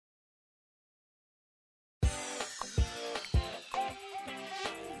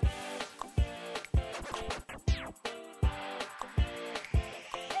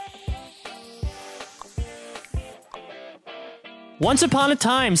Once Upon a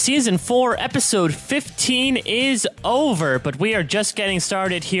Time, Season 4, Episode 15 is over, but we are just getting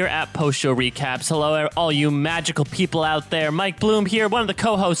started here at Post Show Recaps. Hello, all you magical people out there. Mike Bloom here, one of the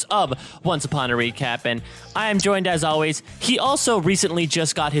co-hosts of Once Upon a Recap, and I am joined, as always. He also recently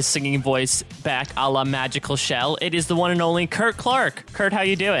just got his singing voice back, a la Magical Shell. It is the one and only Kurt Clark. Kurt, how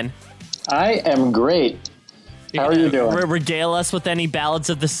you doing? I am great. How are you doing? Regale us with any ballads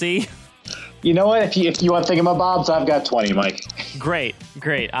of the sea? You know what? If you want thingamabobs, I've got 20, Mike. Great.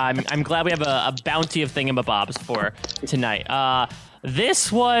 I'm glad we have a bounty of thingamabobs for tonight.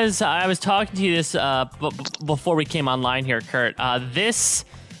 This was, I was talking to you this before we came online here, Kurt. This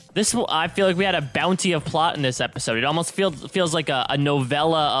I feel like we had a bounty of plot in this episode. It almost feels like a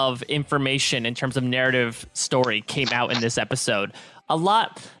novella of information in terms of narrative story came out in this episode. I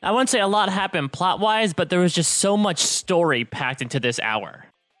wouldn't say a lot happened plot-wise, but there was just so much story packed into this hour.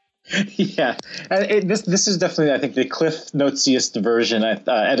 Yeah, this is definitely, I think, the Cliff Notes-iest version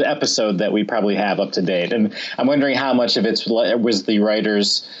episode that we probably have up to date. And I'm wondering how much of it was the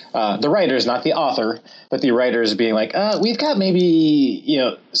writers, not the author, but the writers being like, we've got maybe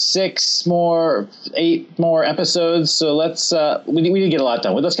 8 more episodes, so let's we need to get a lot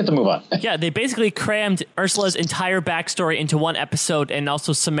done. Let's get the move on. Yeah, they basically crammed Ursula's entire backstory into one episode and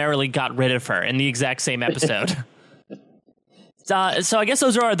also summarily got rid of her in the exact same episode. So I guess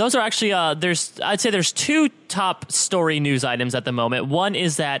those are actually I'd say there's two top story news items at the moment. One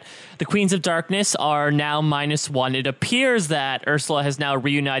is that the Queens of Darkness are now -1. It appears that Ursula has now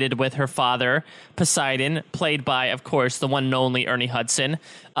reunited with her father, Poseidon, played by, of course, the one and only Ernie Hudson.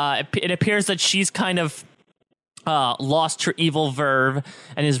 It appears that she's kind of lost her evil verve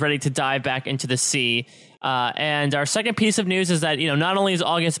and is ready to dive back into the sea. And our second piece of news is that not only is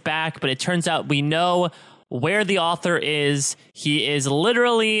August back, but it turns out we know where the author is. He is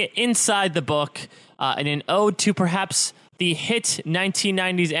literally inside the book, in an ode to perhaps the hit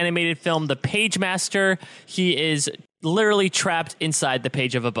 1990s animated film The Pagemaster. He is literally trapped inside the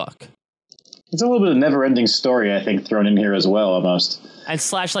page of a book. It's a little bit of a never-ending story, I think, thrown in here as well, almost. And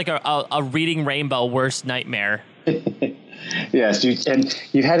slash like a reading rainbow worst nightmare. Yes,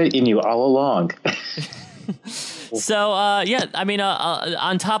 you've had it in you all along. So,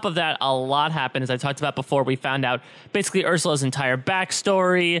 on top of that, a lot happened. As I talked about before, we found out basically Ursula's entire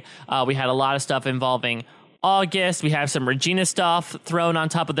backstory. We had a lot of stuff involving August. We have some Regina stuff thrown on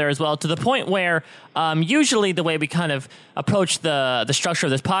top of there as well, to the point where usually the way we kind of approach the structure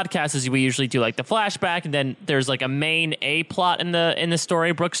of this podcast is we usually do like the flashback, and then there's like a main A plot in the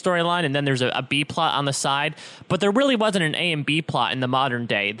story, Brooke's storyline, and then there's a B plot on the side. But there really wasn't an A and B plot in the modern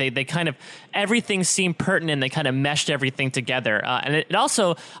day. They kind of, everything seemed pertinent. They kind of meshed everything together. And it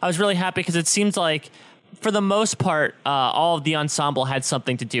also, I was really happy because it seems like, for the most part, all of the ensemble had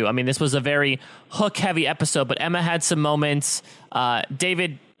something to do. I mean, this was a very hook-heavy episode, but Emma had some moments.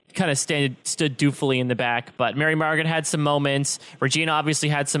 David kind of stood doofully in the back, but Mary Margaret had some moments. Regina obviously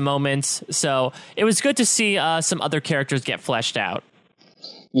had some moments. So it was good to see some other characters get fleshed out.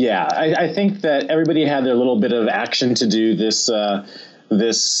 Yeah, I think that everybody had their little bit of action to do this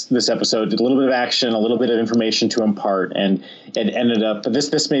episode. A little bit of action, a little bit of information to impart, and it ended up.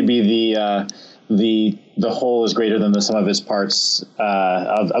 This may be the whole is greater than the sum of its parts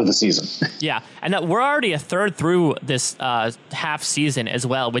of the season. Yeah, and we're already a third through this half season as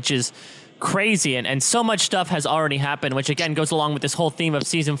well, which is crazy, and so much stuff has already happened, which again goes along with this whole theme of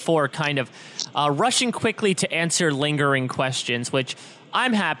season 4, kind of rushing quickly to answer lingering questions, which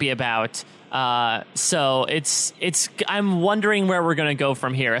I'm happy about. So I'm wondering where we're going to go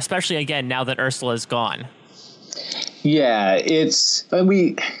from here, especially again now that Ursula's gone. Yeah, I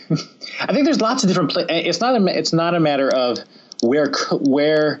think there's lots of different it's not a matter of where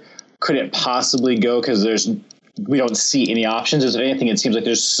could it possibly go, because we don't see any options. If anything, it seems like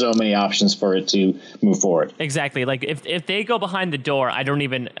there's so many options for it to move forward. Exactly. Like if they go behind the door, I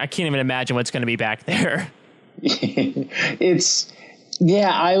can't even imagine what's going to be back there.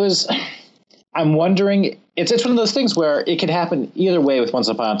 I'm wondering, it's one of those things where it could happen either way with Once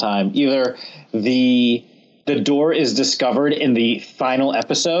Upon a Time. Either the door is discovered in the final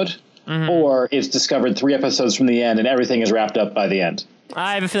episode, or it's discovered 3 episodes from the end and everything is wrapped up by the end.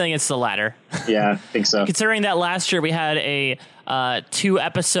 I have a feeling it's the latter. Yeah, I think so. Considering that last year we had a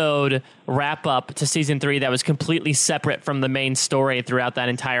 2-episode wrap up to season 3 that was completely separate from the main story throughout that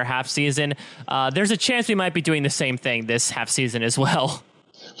entire half season, there's a chance we might be doing the same thing this half season as well.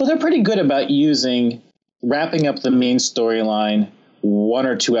 Well, they're pretty good about wrapping up the main storyline 1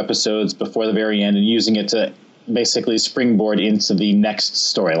 or 2 episodes before the very end and using it to basically springboard into the next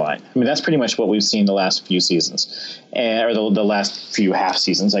storyline. I mean, that's pretty much what we've seen the last few seasons, or the last few half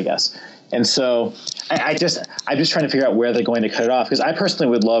seasons, I guess. And so I'm just trying to figure out where they're going to cut it off, because I personally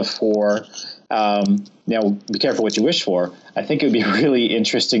would love for, be careful what you wish for. I think it would be really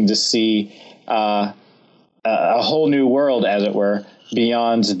interesting to see a whole new world, as it were,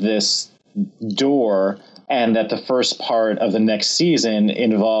 beyond this door, and that the first part of the next season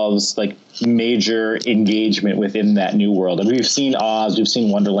involves like major engagement within that new world. And we've seen Oz, we've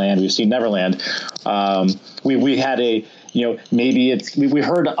seen Wonderland, we've seen Neverland. We had maybe we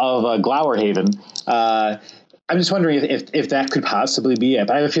heard of Glowerhaven. I'm just wondering if that could possibly be it.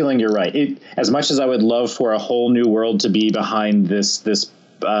 But I have a feeling you're right. As much as I would love for a whole new world to be behind this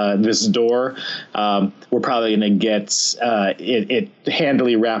door, we're probably going to get it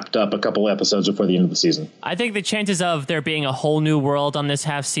handily wrapped up a couple episodes before the end of the season. I think the chances of there being a whole new world on this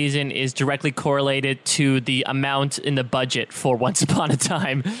half season is directly correlated to the amount in the budget for Once Upon a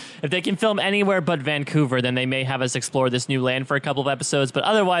Time. If they can film anywhere but Vancouver, then they may have us explore this new land for a couple of episodes. But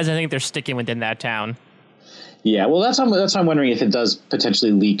otherwise, I think they're sticking within that town. Yeah, well, that's why I'm wondering if it does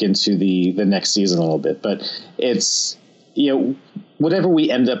potentially leak into the next season a little bit. But it's, whatever we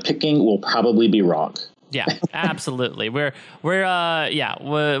end up picking will probably be wrong. Yeah, absolutely. We're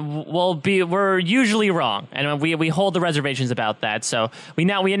usually wrong, and we hold the reservations about that. So we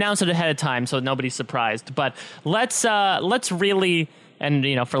announce it ahead of time, so nobody's surprised. But let's really,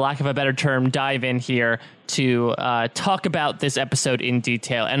 and for lack of a better term, dive in here to talk about this episode in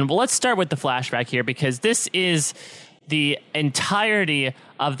detail. And let's start with the flashback here, because this is the entirety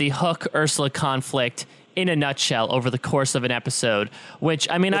of the Hook Ursula conflict in a nutshell over the course of an episode, which,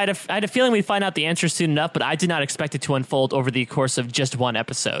 I mean, I had a feeling we'd find out the answer soon enough, but I did not expect it to unfold over the course of just one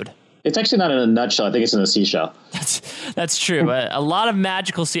episode. It's actually not in a nutshell. I think it's in a seashell. That's true. A lot of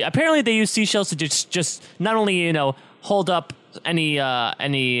magical apparently they use seashells to just not only, hold up any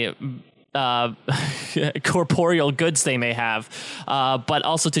corporeal goods they may have, but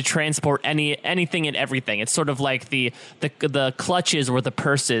also to transport anything and everything. It's sort of like the clutches or the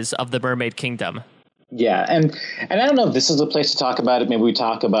purses of the Mermaid Kingdom. Yeah, and I don't know if this is the place to talk about it. Maybe we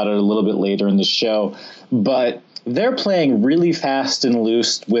talk about it a little bit later in the show, but they're playing really fast and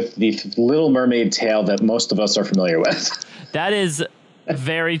loose with the Little Mermaid tale that most of us are familiar with. That is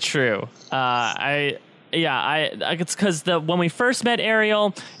very true. It's because when we first met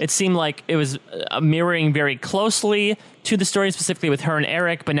Ariel, it seemed like it was mirroring very closely to the story, specifically with her and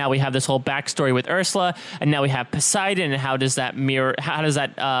Eric. But now we have this whole backstory with Ursula, and now we have Poseidon. And how does that mirror? How does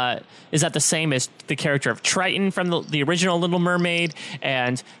that is that the same as the character of Triton from the original Little Mermaid?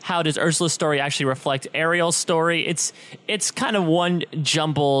 And how does Ursula's story actually reflect Ariel's story? It's kind of one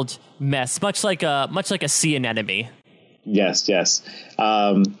jumbled mess, much like a sea anemone. Yes.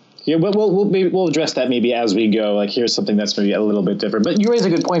 Yeah, we'll address that maybe as we go. Like, here's something that's maybe a little bit different. But you raise a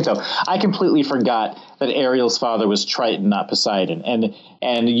good point, though. I completely forgot that Ariel's father was Triton, not Poseidon.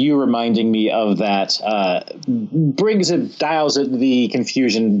 And you reminding me of that dials the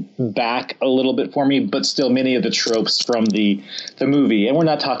confusion back a little bit for me, but still many of the tropes from the movie. And we're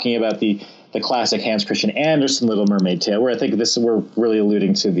not talking about the classic Hans Christian Andersen Little Mermaid tale, where I think we're really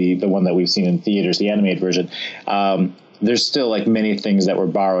alluding to the one that we've seen in theaters, the animated version. There's still like many things that were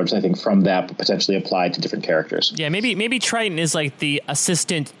borrowed, I think, from that, but potentially applied to different characters. Yeah, maybe Triton is like the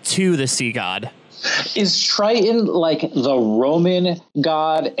assistant to the sea god. Is Triton like the Roman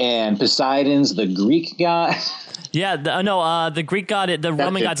god and Poseidon's the Greek god? Yeah, the Greek god, the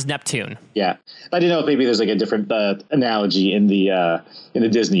Roman god's Neptune. Yeah, I didn't know if maybe there's like a different analogy in the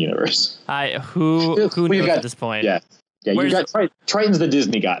Disney universe. Who knows at this point? Yeah. Yeah, you got Triton's the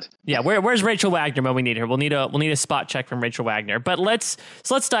Disney god. Yeah, where's Rachel Wagner when we need her? We'll need a spot check from Rachel Wagner. But let's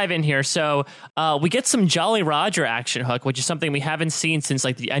dive in here. So we get some Jolly Roger action, Hook, which is something we haven't seen since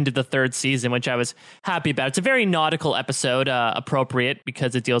like the end of the third season, which I was happy about. It's a very nautical episode, appropriate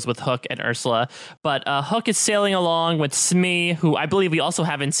because it deals with Hook and Ursula. But Hook is sailing along with Smee, who I believe we also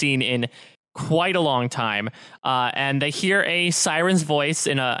haven't seen in quite a long time, and they hear a siren's voice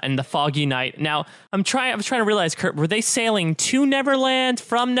in the foggy night. Now, I was trying to realize, Kurt, were they sailing to Neverland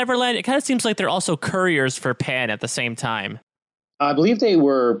from Neverland? It kind of seems like they're also couriers for Pan at the same time. I believe they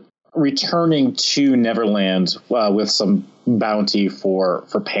were returning to Neverland with some bounty for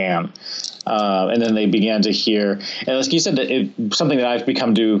Pan. And then they began to hear, and like you said, something that I've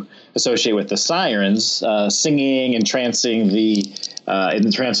become to associate with the sirens, singing, entrancing the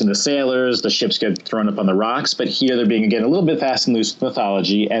sailors. The ships get thrown up on the rocks, but here they're being again a little bit fast and loose with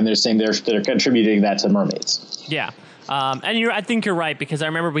mythology, and they're saying they're contributing that to mermaids. Yeah. And I think you're right, because I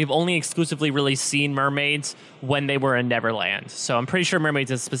remember we've only exclusively really seen mermaids when they were in Neverland. So I'm pretty sure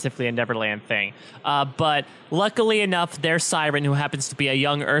mermaids is specifically a Neverland thing. But luckily enough, their siren, who happens to be a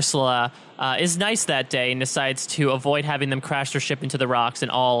young Ursula, is nice that day and decides to avoid having them crash their ship into the rocks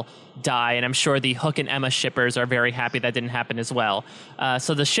and all die, and I'm sure the Hook and Emma shippers are very happy that didn't happen as well.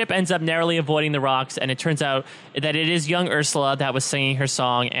 So the ship ends up narrowly avoiding the rocks, and it turns out that it is young Ursula that was singing her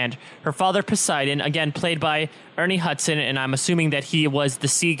song, and her father Poseidon, again played by Ernie Hudson, and I'm assuming that he was the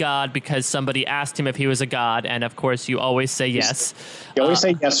sea god because somebody asked him if he was a god, and of course you always say yes. You always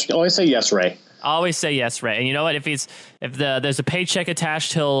say yes. Always say yes, Ray. Always say yes, Ray. And you know what? If there's a paycheck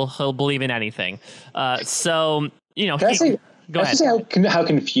attached, he'll believe in anything. So you know. Go ahead. Say how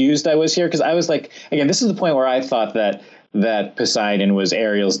confused I was here, because I was like, again, this is the point where I thought that Poseidon was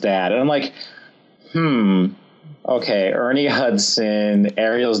Ariel's dad, and I'm like, okay, Ernie Hudson,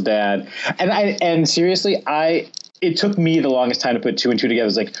 Ariel's dad, and seriously, it took me the longest time to put two and two together.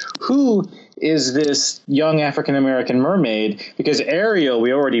 It's like, who is this young African American mermaid? Because Ariel,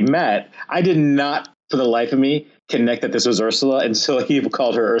 we already met. I did not, for the life of me, connect that this was Ursula until he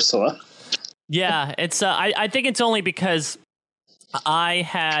called her Ursula. Yeah, it's. I think it's only because I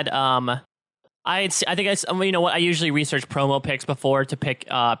you know what, I usually research promo pics before to pick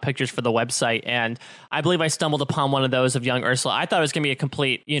pictures for the website, and I believe I stumbled upon one of those of young Ursula. I thought it was going to be a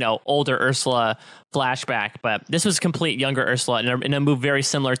complete, you know, older Ursula flashback, but this was complete younger Ursula in a move very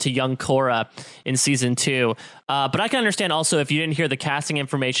similar to young Korra in season 2. But I can understand also, if you didn't hear the casting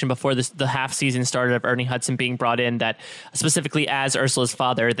information before the half season started of Ernie Hudson being brought in, that specifically as Ursula's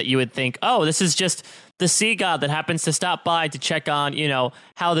father, that you would think, oh, this is just the sea god that happens to stop by to check on, you know,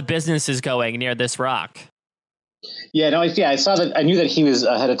 how the business is going near this rock. Yeah, no, I saw that. I knew that he was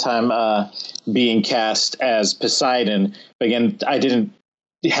ahead of time being cast as Poseidon, but again, I didn't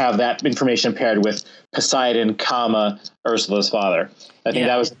have that information paired with Poseidon, Ursula's father. I think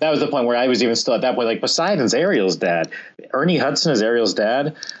that was the point where I was even still at that point, like, Poseidon's Ariel's dad. Ernie Hudson is Ariel's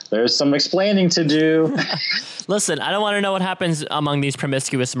dad. There's some explaining to do. Listen, I don't want to know what happens among these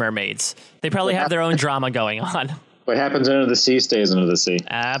promiscuous mermaids. They probably have their own drama going on. What happens under the sea stays under the sea.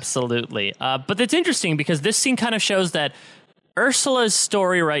 Absolutely. But it's interesting because this scene kind of shows that Ursula's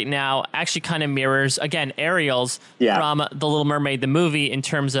story right now actually kind of mirrors, again, Ariel's from The Little Mermaid, the movie, in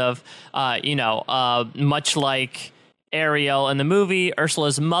terms of, much like Ariel in the movie,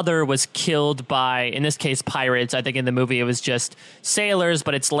 Ursula's mother was killed by, in this case, pirates. I think in the movie it was just sailors,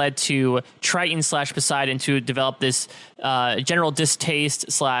 but it's led to Triton / Poseidon to develop this general distaste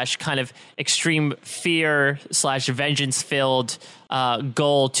 / kind of extreme fear / vengeance-filled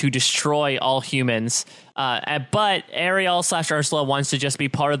goal to destroy all humans. But Ariel / Ursula wants to just be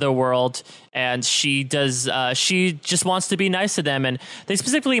part of their world, and she just wants to be nice to them. And they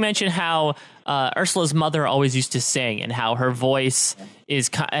specifically mention how Ursula's mother always used to sing, and how her voice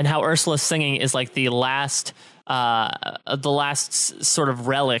and how Ursula's singing is like the last sort of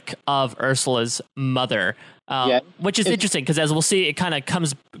relic of Ursula's mother. Which is interesting because, as we'll see, it kind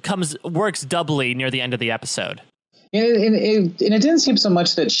of works doubly near the end of the episode. And it didn't seem so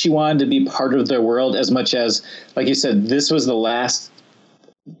much that she wanted to be part of their world as much as, like you said, this was the last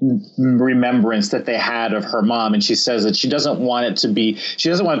remembrance that they had of her mom. And she says that she doesn't want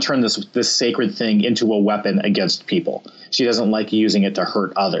to turn this sacred thing into a weapon against people. She doesn't like using it to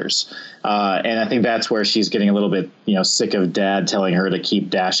hurt others. And I think that's where she's getting a little bit, sick of Dad telling her to keep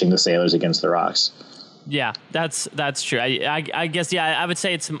dashing the sailors against the rocks. Yeah, that's true. I guess, I would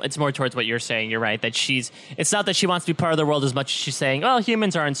say it's more towards what you're saying. You're right, that it's not that she wants to be part of the world as much as she's saying, well,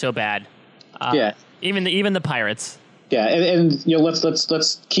 humans aren't so bad. Even the pirates. Yeah, and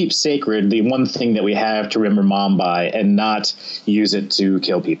let's keep sacred the one thing that we have to remember Mom by, and not use it to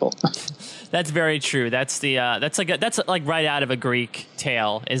kill people. That's very true. That's like right out of a Greek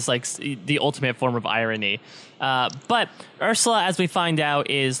tale, is like the ultimate form of irony. But Ursula, as we find out,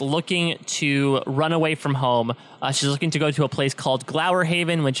 is looking to run away from home. She's looking to go to a place called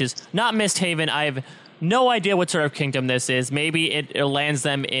Glowerhaven, which is not Misthaven. I have no idea what sort of kingdom this is. Maybe it lands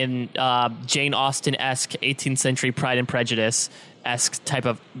them in Jane Austen-esque 18th century Pride and Prejudice-esque type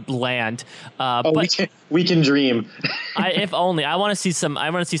of land. But we can dream. If only. I want to see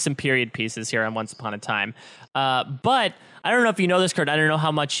some period pieces here on Once Upon a Time. But I don't know if you know this, Kurt. I don't know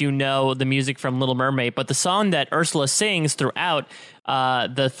how much you know the music from Little Mermaid, but the song that Ursula sings throughout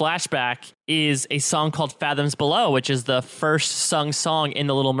the flashback is a song called Fathoms Below, which is the first sung song in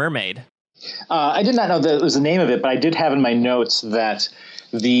The Little Mermaid. I did not know that it was the name of it, but I did have in my notes that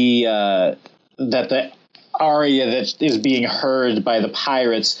the aria that is being heard by the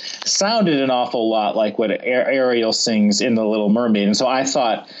pirates sounded an awful lot like what Ariel sings in The Little Mermaid, and so I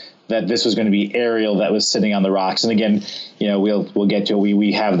thought that this was going to be Ariel that was sitting on the rocks. And again, we'll get to it.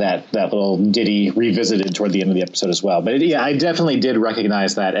 We have that little ditty revisited toward the end of the episode as well. But I definitely did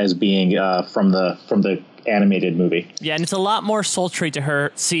recognize that as being from the animated movie. Yeah, and it's a lot more sultry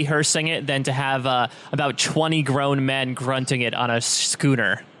to see her sing it than to have about 20 grown men grunting it on a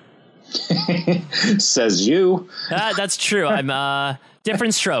schooner. Says you. That's true. I'm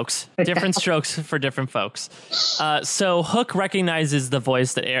different strokes for different folks. So Hook recognizes the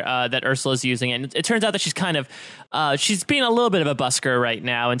voice that Ursula is using, and it turns out that she's kind of she's being a little bit of a busker right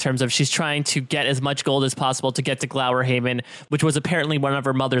now in terms of she's trying to get as much gold as possible to get to Glowerhaven, which was apparently one of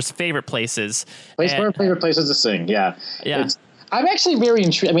her mother's favorite places. One of her favorite places to sing. Yeah. Yeah. I'm actually very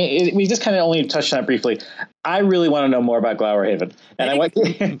intrigued. I mean, we just kind of only touched on it briefly. I really want to know more about Glowerhaven. And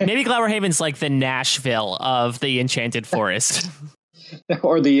maybe Glowerhaven's like the Nashville of the Enchanted Forest.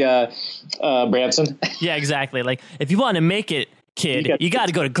 Or the Branson. Yeah, exactly. Like, if you want to make it, kid, you got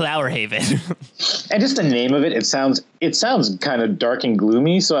to go to Glowerhaven. And just the name of it, it sounds kind of dark and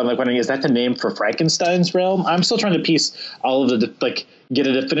gloomy. So I'm like wondering, is that the name for Frankenstein's realm? I'm still trying to piece all of get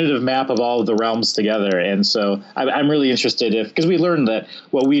a definitive map of all of the realms together. And so I'm really interested because we learned that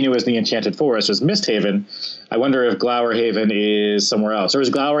what we knew as the Enchanted Forest was Misthaven. I wonder if Glowerhaven is somewhere else, or is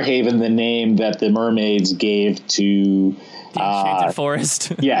Glowerhaven the name that the mermaids gave to the Enchanted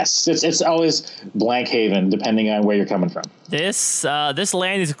Forest? Yes, it's always blank haven, depending on where you're coming from. This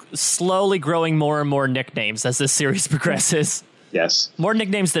land is slowly growing more and more nicknames as this series progresses. Yes, more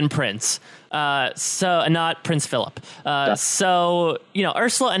nicknames than Prince. So not Prince Philip. So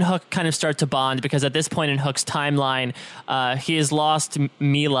Ursula and Hook kind of start to bond because at this point in Hook's timeline, he has lost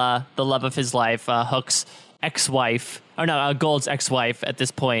Mila, the love of his life, Hook's ex-wife, or no, Gold's ex-wife at this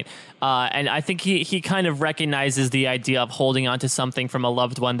point. And I think he kind of recognizes the idea of holding on to something from a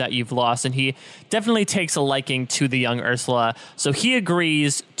loved one that you've lost. And he definitely takes a liking to the young Ursula. So he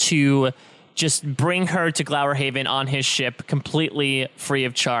agrees to just bring her to Glowerhaven on his ship completely free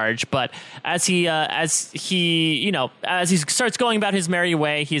of charge. But as he starts going about his merry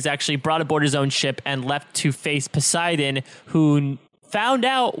way, he's actually brought aboard his own ship and left to face Poseidon, who found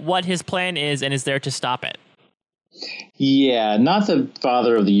out what his plan is and is there to stop it. Yeah, not the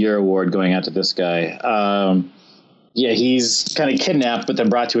Father of the Year award going out to this guy. He's kind of kidnapped, but then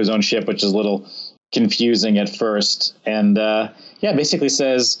brought to his own ship, which is a little confusing at first. And basically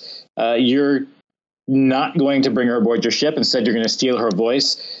says, you're not going to bring her aboard your ship. Instead, you're going to steal her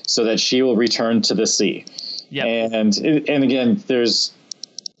voice so that she will return to the sea. Yep. And again, there's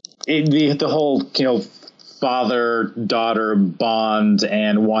the whole, father-daughter bond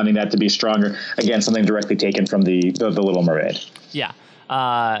and wanting that to be stronger. Again, something directly taken from the Little Mermaid. Yeah.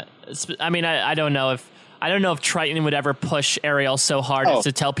 I mean, I don't know if Triton would ever push Ariel so hard as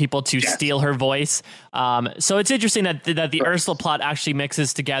to tell people to steal her voice. So it's interesting that the Ursula plot actually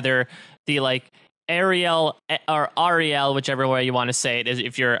mixes together the Ariel or Ariel, whichever way you want to say it,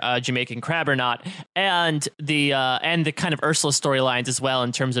 if you're a Jamaican crab or not, and the kind of Ursula storylines as well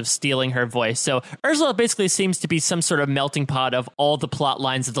in terms of stealing her voice. So Ursula basically seems to be some sort of melting pot of all the plot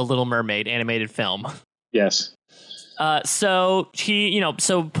lines of the Little Mermaid animated film. Yes. So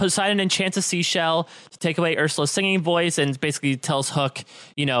Poseidon enchants a seashell to take away Ursula's singing voice and basically tells Hook,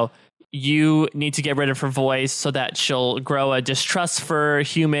 you need to get rid of her voice so that she'll grow a distrust for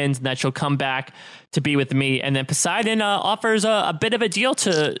humans and that she'll come back to be with me. And then Poseidon offers a bit of a deal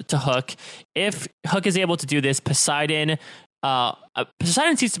to Hook. If Hook is able to do this, Poseidon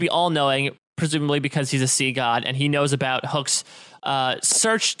seems to be all-knowing, presumably because he's a sea god, and he knows about Hook's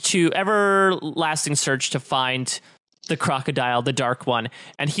everlasting search to find the crocodile, the dark one.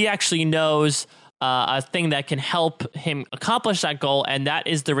 And he actually knows a thing that can help him accomplish that goal, and that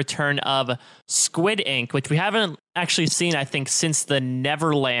is the return of Squid Ink, which we haven't actually seen, I think, since the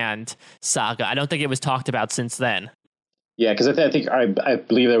Neverland saga. I don't think it was talked about since then. Yeah, because I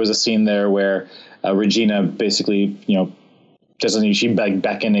believe there was a scene there where Regina basically, she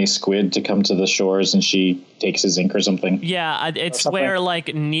beckon a squid to come to the shores, and she takes his ink or something. Yeah, it's where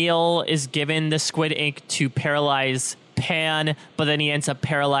Neil is given the Squid Ink to paralyze Pan, but then he ends up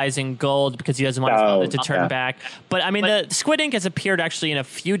paralyzing Gold because he doesn't want his father to turn back. But I mean, the Squid Ink has appeared actually in a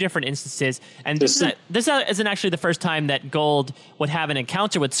few different instances, and this isn't actually the first time that Gold would have an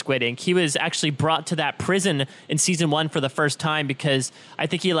encounter with Squid Ink. He was actually brought to that prison in season 1 for the first time because I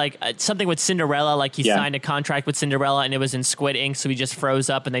think he something with Cinderella, he signed a contract with Cinderella and it was in Squid Ink, so he just froze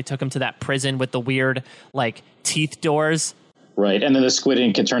up and they took him to that prison with the weird teeth doors. Right, and then the Squid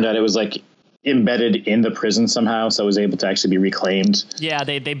Ink, it turned out it was embedded in the prison somehow, so it was able to actually be reclaimed. Yeah,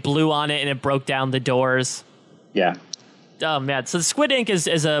 they blew on it and it broke down the doors. Yeah. Oh man, so the Squid Ink is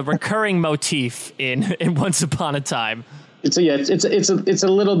a recurring motif in Once Upon a Time. It's a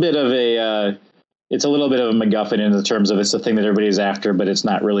little bit of a it's a little bit of a MacGuffin in the terms of it's the thing that everybody's after, but it's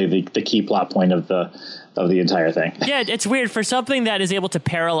not really the key plot point of the entire thing. Yeah, it's weird. For something that is able to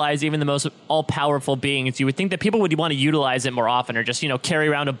paralyze even the most all-powerful beings, you would think that people would want to utilize it more often, or just, carry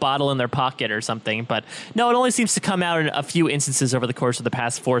around a bottle in their pocket or something. But no, it only seems to come out in a few instances over the course of the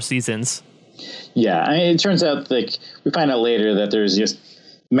past 4 seasons. Yeah, I mean, it turns out, like, we find out later that there's just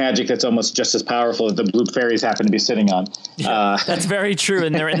magic that's almost just as powerful that the blue fairies happen to be sitting on. Yeah, that's very true,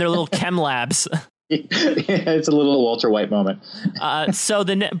 and they're in their little chem labs. Yeah, it's a little Walter White moment. So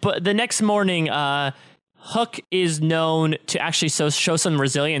the next morning, Hook is known to actually show some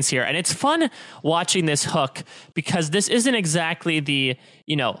resilience here. And it's fun watching this Hook, because this isn't exactly the,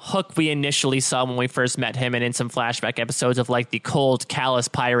 Hook we initially saw when we first met him and in some flashback episodes of like the cold, callous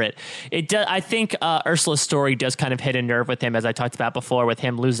pirate. I think Ursula's story does kind of hit a nerve with him, as I talked about before, with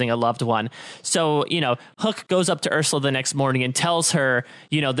him losing a loved one. So, Hook goes up to Ursula the next morning and tells her,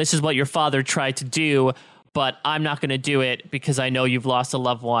 this is what your father tried to do, but I'm not going to do it because I know you've lost a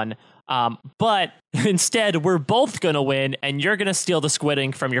loved one. But instead, we're both going to win, and you're going to steal the squid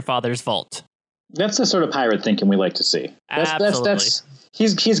ink from your father's vault. That's the sort of pirate thinking we like to see. Absolutely.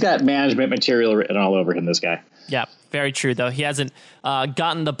 He's got management material written all over him, this guy. Yeah, very true, though. He hasn't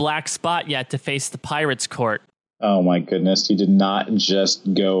gotten the black spot yet to face the pirates' court. Oh, my goodness. He did not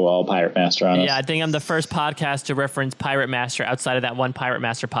just go all Pirate Master on us. Yeah, I think I'm the first podcast to reference Pirate Master outside of that one Pirate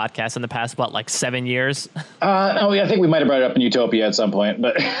Master podcast in the past, 7 years? I think we might have brought it up in Utopia at some point,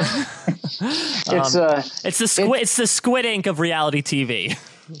 but it's the squid ink of reality TV.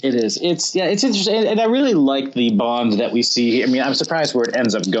 It is. It's interesting, and I really like the bond that we see here. I mean, I'm surprised where it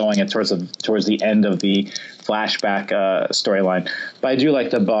ends up going towards the end of the flashback storyline, but I do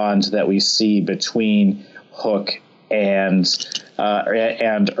like the bond that we see between Hook and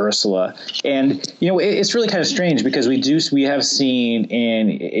Ursula. And it's really kind of strange, because we have seen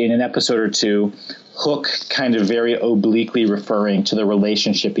in an episode or two Hook kind of very obliquely referring to the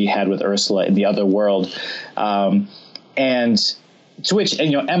relationship he had with Ursula in the other world, and to which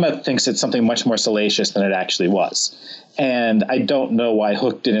Emma thinks it's something much more salacious than it actually was. And I don't know why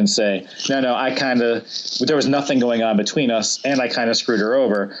Hook didn't say, no, there was nothing going on between us, and I kind of screwed her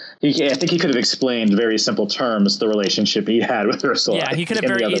over. I think he could have explained very simple terms the relationship he had with Ursula. Yeah, he could have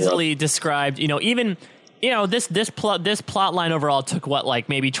very easily described, even, this plot line overall took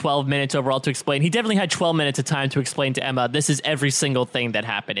maybe 12 minutes overall to explain. He definitely had 12 minutes of time to explain to Emma, this is every single thing that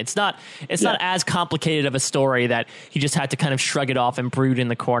happened. It's not as complicated of a story that he just had to kind of shrug it off and brood in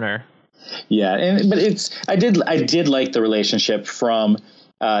the corner. Yeah, but I did like the relationship from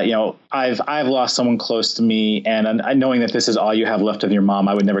I've lost someone close to me, and knowing that this is all you have left of your mom,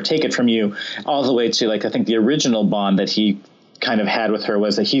 I would never take it from you, all the way to I think the original bond that he kind of had with her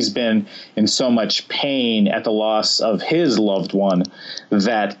was that he's been in so much pain at the loss of his loved one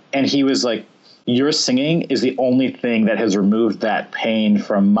and he was like, your singing is the only thing that has removed that pain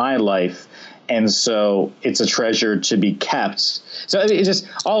from my life. And so it's a treasure to be kept. So it just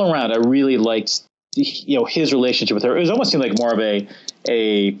all around, I really liked, his relationship with her. It almost seemed like more of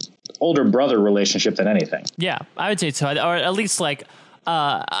a older brother relationship than anything. Yeah, I would say so. Or at least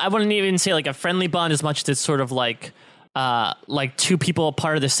I wouldn't even say a friendly bond as much as it's sort of like two people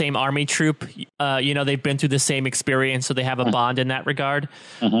part of the same army troop. They've been through the same experience, so they have a bond in that regard.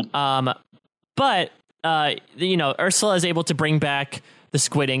 Mm-hmm. But Ursula is able to bring back the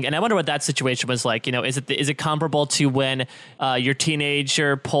squid ink, and I wonder what that situation was like. Is it comparable to when your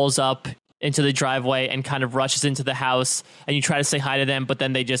teenager pulls up into the driveway and kind of rushes into the house, and you try to say hi to them, but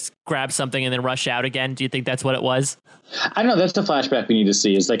then they just grab something and then rush out again? Do you think that's what it was? I don't know. That's the flashback we need to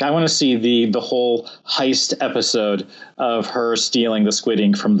see. Is I want to see the whole heist episode of her stealing the squid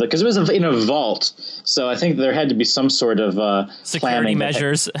ink because it was in a vault. So I think there had to be some sort of security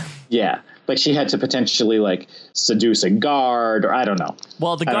measures. Yeah. She had to potentially seduce a guard, or I don't know.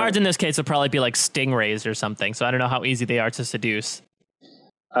 Well, the guards in this case would probably be stingrays or something. So I don't know how easy they are to seduce.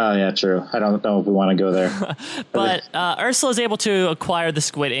 Oh, yeah, true. I don't know if we want to go there. But Ursula is able to acquire the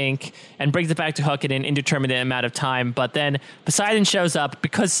squid ink and brings it back to Hook in an indeterminate amount of time. But then Poseidon shows up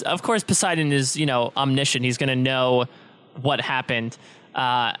because, of course, Poseidon is, omniscient. He's going to know what happened.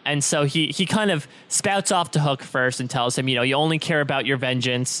 And so he kind of spouts off to Hook first and tells him, you only care about your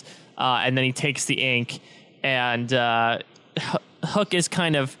vengeance. And then he takes the ink, and Hook is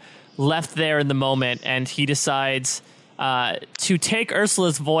kind of left there in the moment, and he decides to take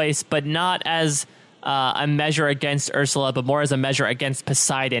Ursula's voice, but not as a measure against Ursula, but more as a measure against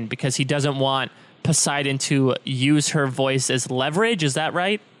Poseidon, because he doesn't want Poseidon to use her voice as leverage. Is that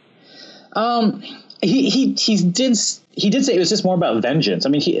right? He did say it was just more about vengeance. I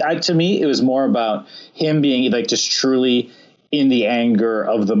mean, to me, it was more about him being just truly in the anger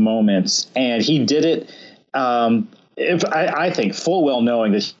of the moment, and he did it. I think full well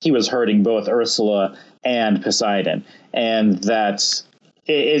knowing that he was hurting both Ursula and Poseidon, and that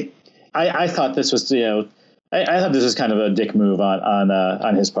I thought this was, I thought this was kind of a dick move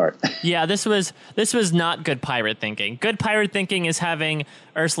on his part. Yeah, this was not good pirate thinking. Good pirate thinking is having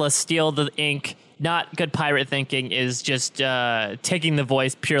Ursula steal the ink. Not good pirate thinking is just taking the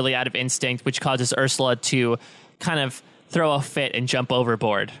voice purely out of instinct, which causes Ursula to kind of throw a fit and jump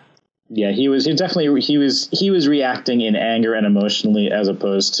overboard. Yeah, he was reacting in anger and emotionally, as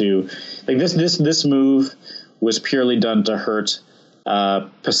opposed to like this move was purely done to hurt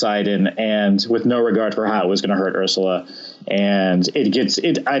Poseidon, and with no regard for how it was going to hurt Ursula. And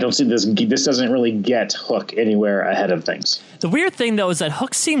I don't see this doesn't really get Hook anywhere ahead of things. The weird thing, though, is that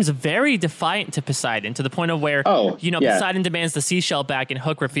Hook seems very defiant to Poseidon, to the point of where, Poseidon demands the seashell back and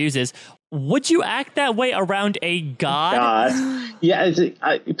Hook refuses. Would you act that way around a god? Yeah,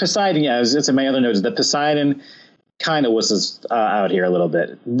 Poseidon, it's my other note is that Poseidon kind of was out here a little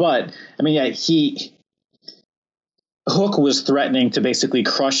bit. But, I mean, Hook was threatening to basically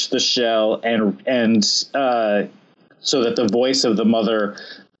crush the shell and so that the voice of the mother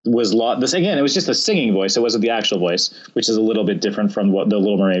was lost. This again, it was just a singing voice. It wasn't the actual voice, which is a little bit different from what the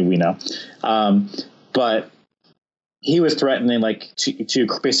Little Mermaid we know. But he was threatening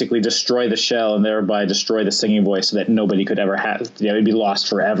to basically destroy the shell and thereby destroy the singing voice so that nobody could ever have, it'd be lost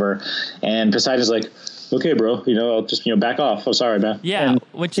forever. And Poseidon's like, okay, bro, I'll just, back off. Oh, sorry, man. Yeah.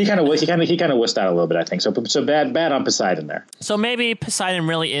 Which he kind of wussed out a little bit, I think. So bad on Poseidon there. So maybe Poseidon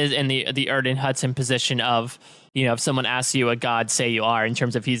really is in the Erden Hudson position of, if someone asks you a god, say you are, in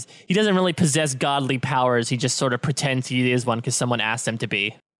terms of he doesn't really possess godly powers. He just sort of pretends he is one because someone asked him to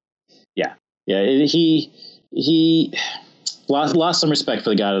be. Yeah. Yeah. He lost some respect for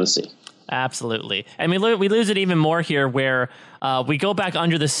the god of the sea. Absolutely. And we lose it even more here where we go back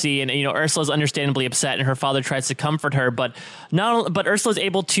under the sea and, Ursula's understandably upset and her father tries to comfort her. But Ursula's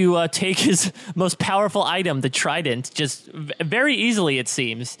able to take his most powerful item, the trident, just very easily, it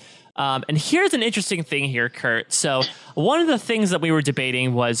seems. And here's an interesting thing here, Kurt. So one of the things that we were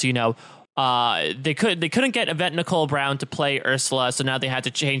debating was, they couldn't get Yvette Nicole Brown to play Ursula, so now they had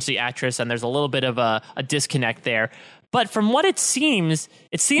to change the actress, and there's a little bit of a disconnect there. But from what it seems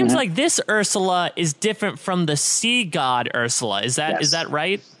mm-hmm. like this Ursula is different from the sea god Ursula. Is that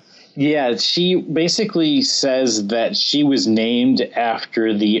right? Yeah, she basically says that she was named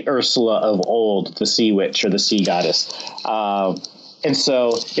after the Ursula of old, the sea witch or the sea goddess. And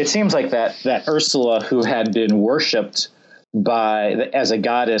so it seems like that Ursula, who had been worshipped as a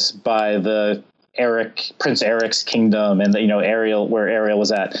goddess by the Prince Eric's kingdom, and Ariel, where Ariel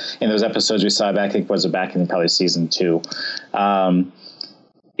was at in those episodes we saw back, I think was back in probably season 2.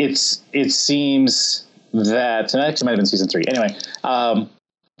 It seems that, and actually might have been season 3. Anyway,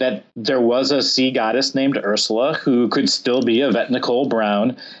 that there was a sea goddess named Ursula who could still be Yvette Nicole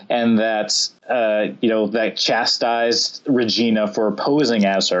Brown, and that that chastised Regina for posing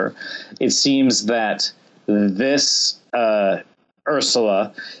as her. It seems that this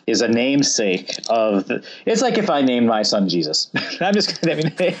Ursula is a namesake of it's like if I named my son Jesus.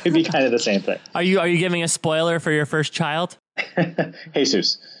 It'd be kind of the same thing. Are you giving a spoiler for your first child?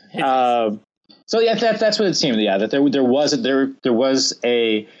 Jesus. So yeah, that's what it seemed. Yeah, that there was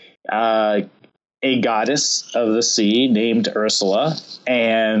a goddess of the sea named Ursula,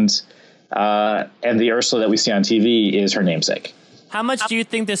 and the Ursula that we see on TV is her namesake. How much do you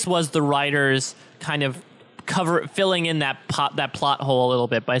think this was the writers kind of filling in that plot hole a little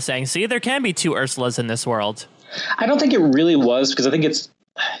bit by saying, see, there can be two Ursulas in this world? I don't think it really was, because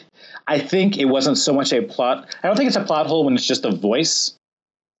I think it wasn't so much a plot. I don't think it's a plot hole when it's just a voice.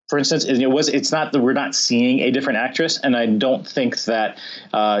 For instance, it's not that we're not seeing a different actress, and I don't think that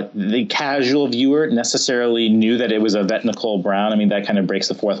the casual viewer necessarily knew that it was Yvette Nicole Brown. I mean, that kind of breaks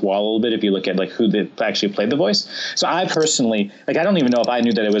the fourth wall a little bit if you look at who actually played the voice. So I personally, I don't even know if I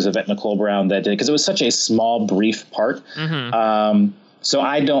knew that it was Yvette Nicole Brown that did, because it was such a small, brief part. Mm-hmm. So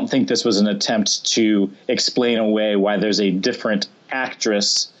I don't think this was an attempt to explain away why there's a different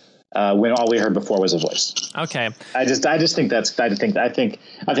actress when all we heard before was a voice. Okay. I think that's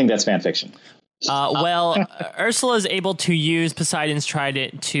fan fiction. Well, Ursula is able to use Poseidon's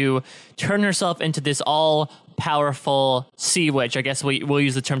trident to turn herself into this all-powerful sea witch. I guess we'll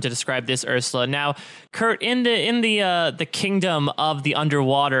use the term to describe this Ursula. Now, Kurt, in the kingdom of the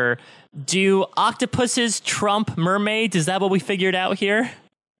underwater, do octopuses trump mermaids? Is that what we figured out here?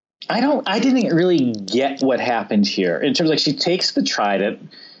 I didn't really get what happened here in terms of she takes the trident.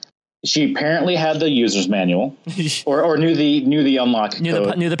 She apparently had the user's manual, or knew the unlock code.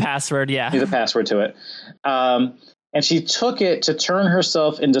 Knew the password, yeah. Knew the password to it. and she took it to turn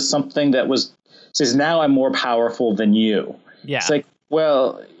herself into something that says, now I'm more powerful than you. Yeah. It's like,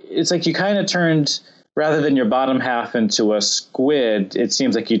 well, it's like you kind of turned, rather than your bottom half into a squid, it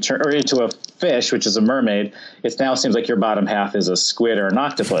seems like or into a fish, which is a mermaid. It now seems like your bottom half is a squid or an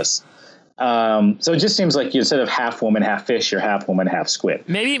octopus. So it just seems like instead of half woman, half fish, you're half woman, half squid.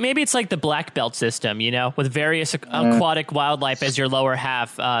 Maybe it's like the black belt system, with various aquatic wildlife as your lower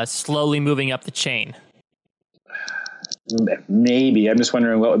half, slowly moving up the chain. Maybe. I'm just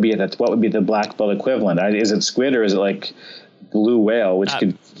wondering what would be the black belt equivalent. Is it squid or is it like blue whale, which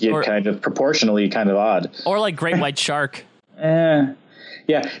could get kind of proportionally kind of odd, or like great white shark? Yeah.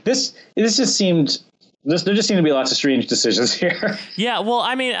 This just seemed. There just seem to be lots of strange decisions here. Yeah, well,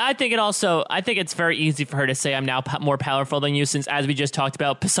 I mean, I think it's very easy for her to say I'm now more powerful than you, since, as we just talked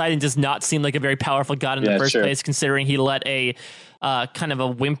about, Poseidon does not seem like a very powerful god in the first place, considering he let a kind of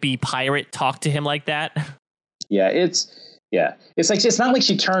a wimpy pirate talk to him like that. Yeah, it's not like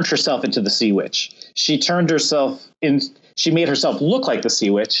she turned herself into the Sea Witch. She made herself look like the Sea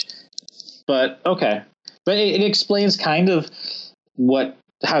Witch. But okay, but it explains kind of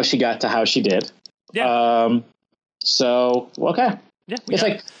how she got to how she did. Yeah. So okay. Yeah.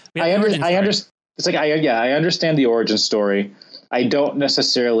 I understand the origin story. I don't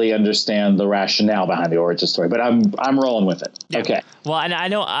necessarily understand the rationale behind the origin story, but I'm rolling with it. Yeah. Okay. Well, and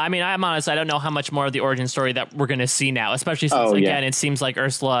I'm honest. I don't know how much more of the origin story that we're going to see now, especially since it seems like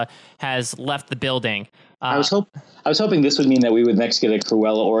Ursula has left the building. I was hoping this would mean that we would next get a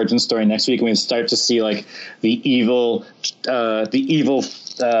Cruella origin story next week, and we'd start to see like the evil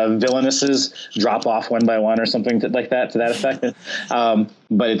villainesses drop off one by one or something like that, to that effect.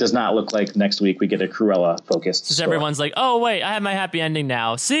 But it does not look like next week we get a Cruella focused. Because everyone's like, oh wait, I have my happy ending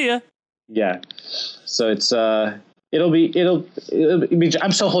now. See ya. Yeah. So it's it'll be.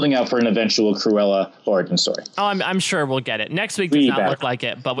 I'm still holding out for an eventual Cruella origin story. Oh, I'm sure we'll get it. Next week does not look like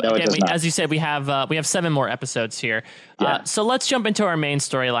it, but again, as you said, we have 7 more episodes here. Yeah. So let's jump into our main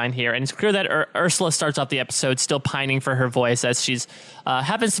storyline here, and it's clear that Ursula starts off the episode still pining for her voice as she's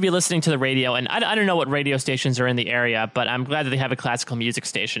happens to be listening to the radio, and I don't know what radio stations are in the area, but I'm glad that they have a classical music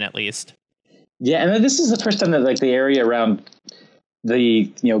station at least. Yeah, and this is the first time that like the area around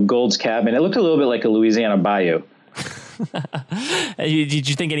the Gold's cabin, it looked a little bit like a Louisiana bayou. Did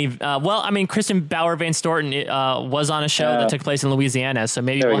you think any? Well, I mean, Kristen Bauer Van Storten was on a show that took place in Louisiana, so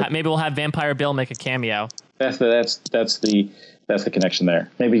maybe we'll have Vampire Bill make a cameo. That's the connection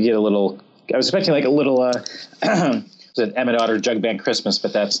there. Maybe get a little. I was expecting like a little. Was it Emmett Otter Jug Band Christmas?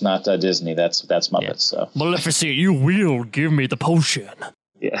 But that's not Disney. That's Muppets. Yeah. So Maleficent, you will give me the potion.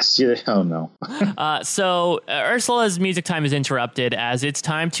 Yes. Oh, no. So Ursula's music time is interrupted as it's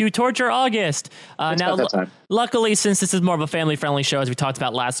time to torture August. Luckily, since this is more of a family-friendly show, as we talked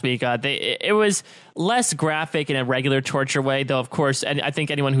about last week, it was less graphic in a regular torture way, though, of course, and I think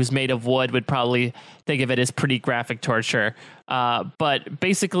anyone who's made of wood would probably think of it as pretty graphic torture. But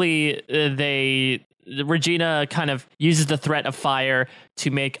basically, Regina kind of uses the threat of fire to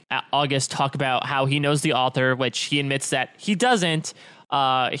make August talk about how he knows the author, which he admits that he doesn't.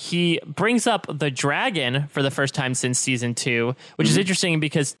 He brings up the dragon for the first time since season 2, which is interesting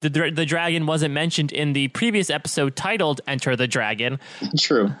because the dragon wasn't mentioned in the previous episode titled Enter the Dragon.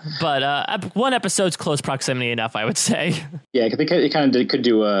 True. But one episode's close proximity enough, I would say. Yeah, it kind of could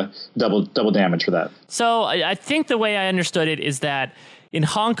do double damage for that. So I think the way I understood it is that in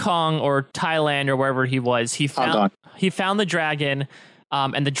Hong Kong or Thailand or wherever he was, he found the dragon,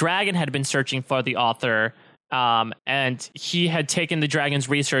 and the dragon had been searching for the author. And he had taken the dragon's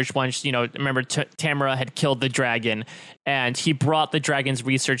research once, remember Tamara had killed the dragon, and he brought the dragon's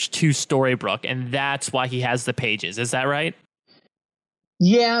research to Storybrooke, and that's why he has the pages. Is that right?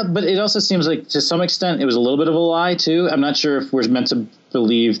 Yeah, but it also seems like to some extent it was a little bit of a lie too. I'm not sure if we're meant to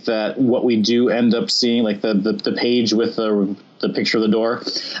believe that what we do end up seeing, like the page with the picture of the door.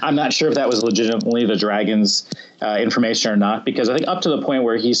 I'm not sure if that was legitimately the dragon's information or not, because I think up to the point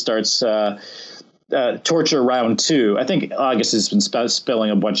where he starts torture round 2, I think August has been spilling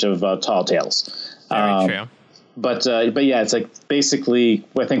a bunch of tall tales. Very true. But yeah, it's like basically,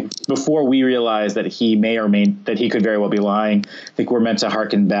 I think before we realize that he that he could very well be lying, I think we're meant to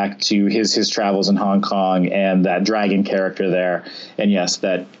harken back to his travels in Hong Kong and that dragon character there. And yes,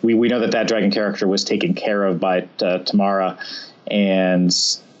 that we know that dragon character was taken care of by Tamara, and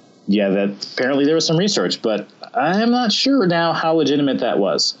yeah, that apparently there was some research, but I'm not sure now how legitimate that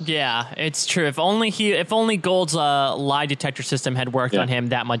was. Yeah, it's true. If only Gold's lie detector system had worked on him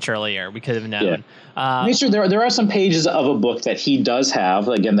that much earlier, we could have known. Yeah. Make sure there are some pages of a book that he does have.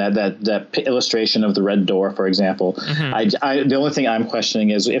 Again, that illustration of the red door, for example. Mm-hmm. The only thing I'm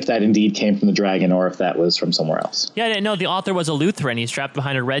questioning is if that indeed came from the dragon or if that was from somewhere else. Yeah, no, the author was a Lutheran. He's trapped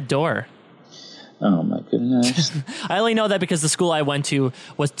behind a red door. Oh, my goodness. I only know that because the school I went to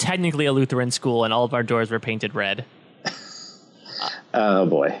was technically a Lutheran school, and all of our doors were painted red. Oh,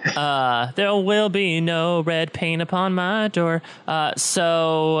 boy. There will be no red paint upon my door.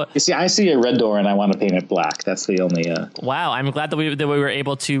 So... You see, I see a red door, and I want to paint it black. That's the only... Wow, I'm glad that we were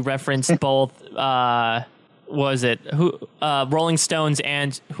able to reference both... Rolling Stones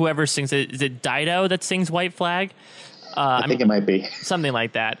and whoever sings it. Is it Dido that sings White Flag? I think it might be something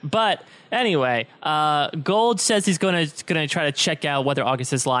like that. But anyway, Gold says he's going to try to check out whether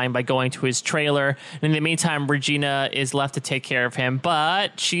August is lying by going to his trailer. And in the meantime, Regina is left to take care of him,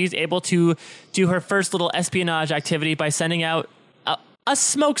 but she's able to do her first little espionage activity by sending out a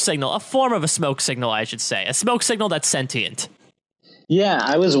smoke signal, a form of a smoke signal, I should say, a smoke signal that's sentient. Yeah,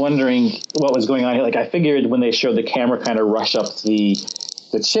 I was wondering what was going on here. Like, I figured when they showed the camera kind of rush up the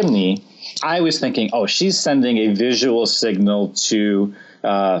chimney, I was thinking, oh, she's sending a visual signal to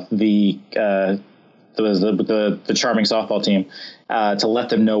the charming softball team to let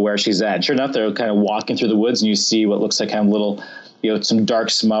them know where she's at. And sure enough, they're kind of walking through the woods, and you see what looks like kind of little, some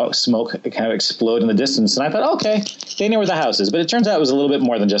dark smoke kind of explode in the distance. And I thought, okay, they know where the house is. But it turns out it was a little bit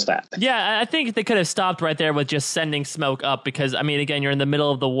more than just that. Yeah, I think they could have stopped right there with just sending smoke up because, I mean, again, you're in the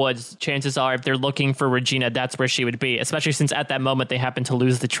middle of the woods. Chances are if they're looking for Regina, that's where she would be, especially since at that moment they happened to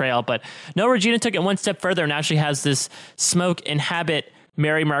lose the trail. But no, Regina took it one step further. Now she has this smoke inhabit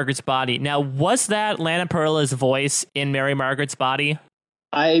Mary Margaret's body. Now, was that Lana Parrilla's voice in Mary Margaret's body?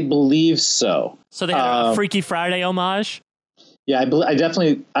 I believe so. So they had a Freaky Friday homage? Yeah, I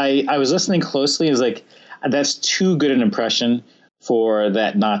definitely, I was listening closely. It was like, that's too good an impression for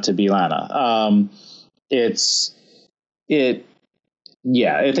that not to be Lana. Yeah,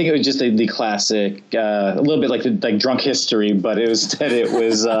 I think it was just the classic, a little bit like Drunk History, but it was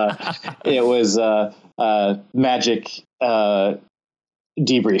magic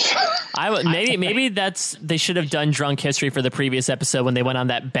debrief. Maybe they should have done Drunk History for the previous episode when they went on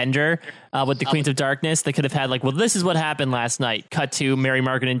that bender with the Queens of Darkness. They could have had well, this is what happened last night. Cut to Mary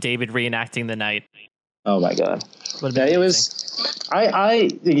Margaret and David reenacting the night. Oh my God! Yeah, it was. I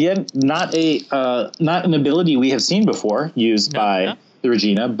again not an ability we have seen before used by the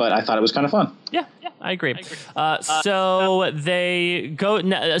Regina, but I thought it was kind of fun. Yeah, I agree. So they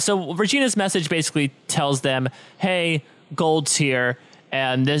go. So Regina's message basically tells them, "Hey, Gold's here."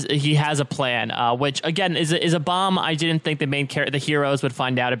 And he has a plan, which again is a bomb. I didn't think the heroes would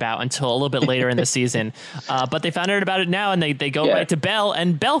find out about until a little bit later in the season, but they found out about it now, and they go right to Belle,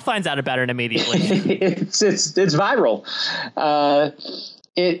 and Belle finds out about it immediately. it's viral.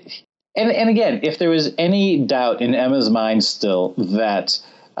 And again, if there was any doubt in Emma's mind still that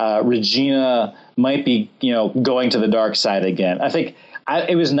Regina might be going to the dark side again, I think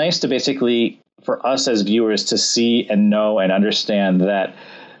it was nice to basically, for us as viewers, to see and know and understand that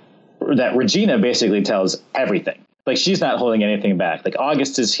Regina basically tells everything. Like, she's not holding anything back. Like,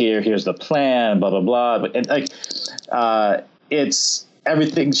 August is here. Here's the plan. Blah blah blah. But it's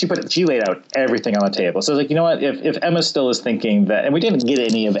everything. She laid out everything on the table. So it's like, you know what? If Emma still is thinking that, and we didn't get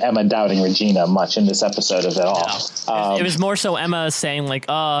any of Emma doubting Regina much in this episode at all. It was more so Emma saying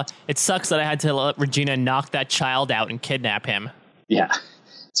it sucks that I had to let Regina knock that child out and kidnap him. Yeah.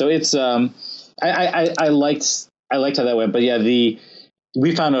 So it's I liked how that went, but yeah, we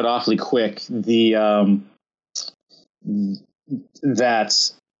found out awfully quick that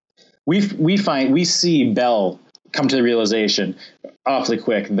we see Belle come to the realization awfully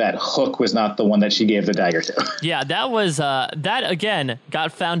quick that Hook was not the one that she gave the dagger to. Yeah, that was that again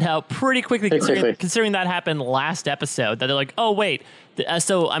got found out pretty quickly, considering that happened last episode. That they're like, oh wait,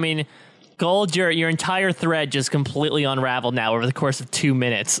 so I mean, Gold, your entire thread just completely unraveled now over the course of 2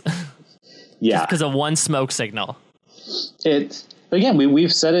 minutes. Yeah, just because of one smoke signal. Again,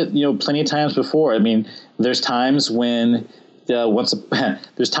 we've said it, plenty of times before. I mean, there's times when once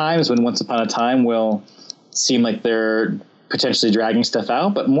upon a time will seem like they're potentially dragging stuff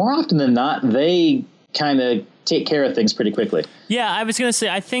out, but more often than not, they kind of take care of things pretty quickly. Yeah, I was going to say,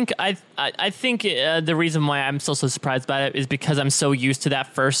 I think the reason why I'm still so surprised by it is because I'm so used to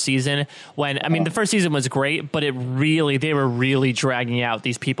that first season when, I mean, the first season was great, but they were really dragging out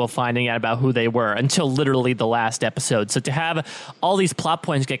these people finding out about who they were until literally the last episode. So to have all these plot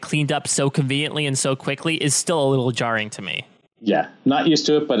points get cleaned up so conveniently and so quickly is still a little jarring to me. Yeah, not used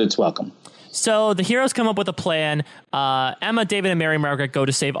to it, but it's welcome. So the heroes come up with a plan. Emma, David, and Mary Margaret go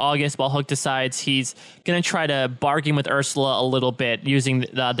to save August, while Hook decides he's going to try to bargain with Ursula a little bit, using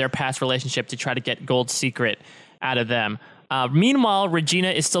their past relationship to try to get Gold's secret out of them. Meanwhile,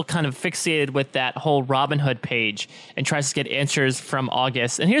 Regina is still kind of fixated with that whole Robin Hood page and tries to get answers from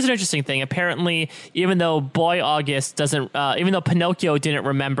August. And here's an interesting thing. Apparently, even though even though Pinocchio didn't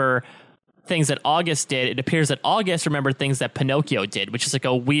remember things that August did, it appears that August remembered things that Pinocchio did, which is like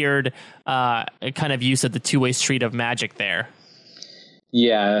a weird kind of use of the two-way street of magic there.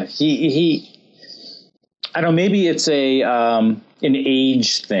 Yeah, he I don't know, maybe it's an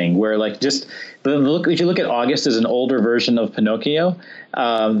age thing where like just if you look at August as an older version of Pinocchio,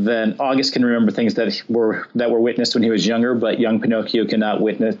 then August can remember things that were witnessed when he was younger, but young Pinocchio cannot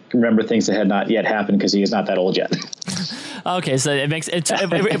remember things that had not yet happened because he is not that old yet. Okay, so it makes it,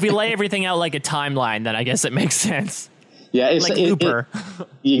 if we lay everything out like a timeline, then I guess it makes sense. Yeah, it's like Looper.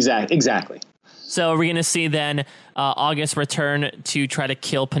 Exactly. So are we going to see then August return to try to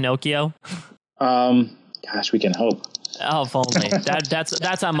kill Pinocchio? Gosh, we can hope. Oh, if only.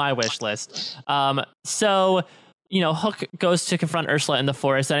 That's on my wish list. So, Hook goes to confront Ursula in the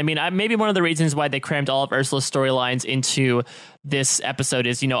forest. And I mean, maybe one of the reasons why they crammed all of Ursula's storylines into this episode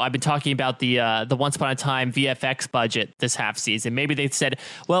is, I've been talking about the Once Upon a Time VFX budget this half season. Maybe they said,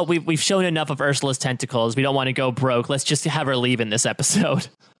 well, we've shown enough of Ursula's tentacles. We don't want to go broke. Let's just have her leave in this episode.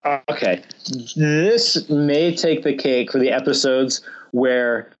 Okay. This may take the cake for the episodes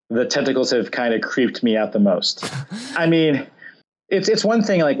where the tentacles have kind of creeped me out the most. I mean, it's one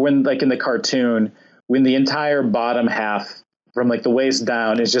thing like when, like in the cartoon, when the entire bottom half from like the waist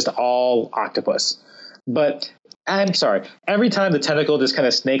down is just all octopus. But I'm sorry, every time the tentacle just kind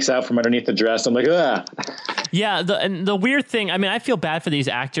of snakes out from underneath the dress, I'm like, ugh. Yeah, the weird thing, I mean, I feel bad for these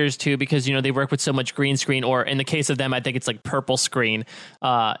actors too, because, they work with so much green screen, or in the case of them, I think it's like purple screen,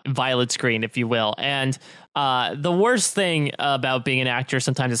 violet screen, if you will. And the worst thing about being an actor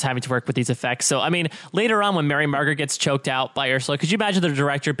sometimes is having to work with these effects. So, I mean, later on when Mary Margaret gets choked out by Ursula, could you imagine the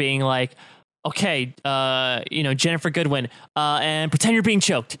director being like, okay, Jennifer Goodwin, and pretend you're being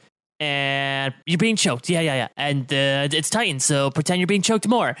choked. And you're being choked. Yeah. And it's Titan, so pretend you're being choked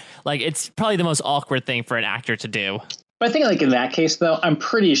more. Like, it's probably the most awkward thing for an actor to do. But I think like in that case, though, I'm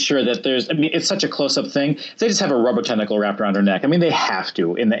pretty sure that it's such a close-up thing. They just have a rubber tentacle wrapped around her neck. I mean, they have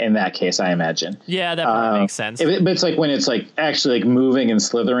to in that case, I imagine. Yeah, that probably makes sense. But it's like when it's like actually like moving and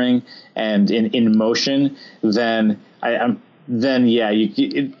slithering and in motion, then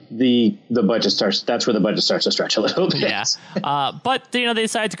the budget starts. That's where the budget starts to stretch a little bit. Yeah, but they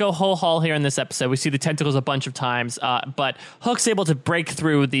decide to go whole haul here in this episode. We see the tentacles a bunch of times, but Hook's able to break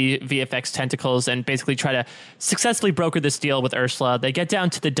through the VFX tentacles and basically try to successfully broker this deal with Ursula. They get down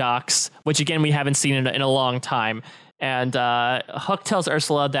to the docks, which again we haven't seen in a long time. And Hook tells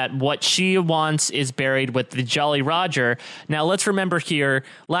Ursula that what she wants is buried with the Jolly Roger. Now, let's remember here,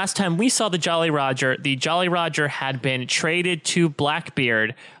 last time we saw the Jolly Roger had been traded to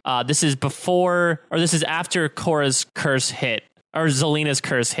Blackbeard. This is after Cora's curse hit, or Zelina's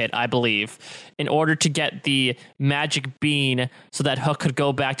curse hit, I believe, in order to get the magic bean so that Hook could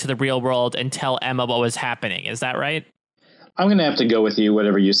go back to the real world and tell Emma what was happening. Is that right? I'm going to have to go with you,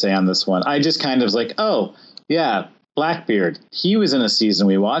 whatever you say on this one. I just kind of was like, oh, yeah, Blackbeard. He was in a season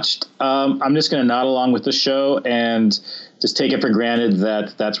we watched. I'm just going to nod along with the show and just take it for granted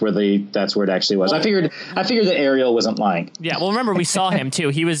that that's where it actually was. I figured that Ariel wasn't lying. Yeah, well, remember we saw him too.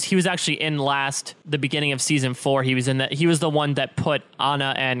 He was actually in the beginning of season 4. He was the one that put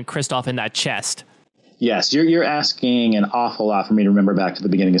Anna and Kristoff in that chest. Yes, you're asking an awful lot for me to remember back to the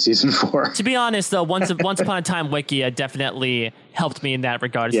beginning of season 4. To be honest, though, Once Upon a Time Wiki definitely helped me in that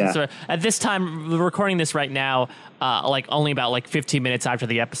regard. Yeah. So at this time, we're recording this right now, only about 15 minutes after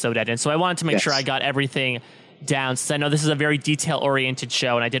the episode ended. So I wanted to make sure I got everything down, since I know this is a very detail-oriented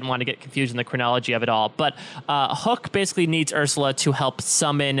show, and I didn't want to get confused in the chronology of it all. But Hook basically needs Ursula to help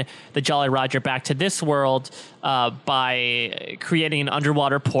summon the Jolly Roger back to this world by creating an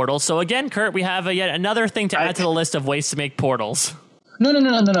underwater portal. So again, Kurt, we have yet another thing to add to the list of ways to make portals. No.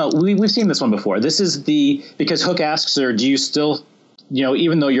 We've seen this one before. This is because Hook asks her, do you still...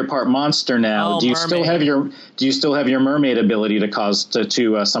 even though you're part monster now, do you still have your mermaid ability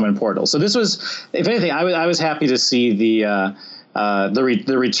to summon portals? So this was, if anything, I was happy to see the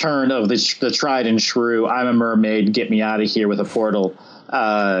return of the tried and true "I'm a mermaid, get me out of here with a portal"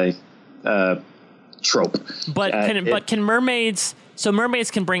 trope. But can mermaids? So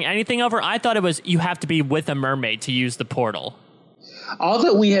mermaids can bring anything over? I thought it was you have to be with a mermaid to use the portal. All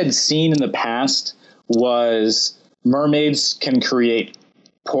that we had seen in the past was mermaids can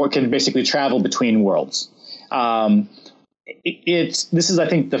basically travel between worlds. this is, I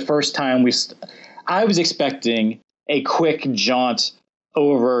think, the first time I was expecting a quick jaunt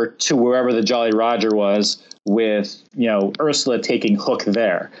over to wherever the Jolly Roger was with, Ursula taking Hook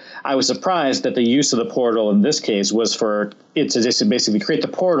there. I was surprised that the use of the portal in this case was for it to just basically create the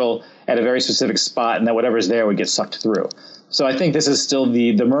portal at a very specific spot, and that whatever's there would get sucked through. So I think this is still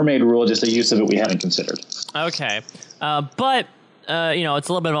the mermaid rule, just the use of it we haven't considered. Okay. But it's a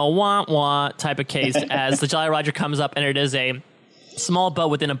little bit of a wah-wah type of case as the Jolly Roger comes up and it is a small boat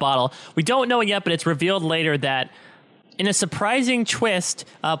within a bottle. We don't know yet, but it's revealed later that in a surprising twist,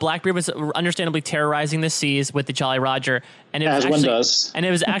 Blackbeard was understandably terrorizing the seas with the Jolly Roger. And one does. And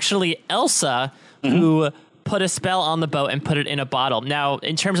it was actually Elsa who put a spell on the boat and put it in a bottle. Now,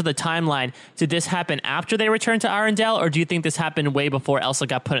 in terms of the timeline, did this happen after they returned to Arendelle, or do you think this happened way before Elsa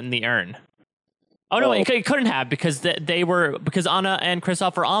got put in the urn? Oh, no, it couldn't have, because because Anna and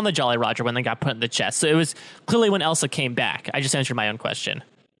Kristoff were on the Jolly Roger when they got put in the chest. So it was clearly when Elsa came back. I just answered my own question.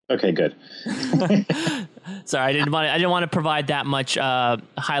 Okay, good. Sorry, I didn't want to provide that much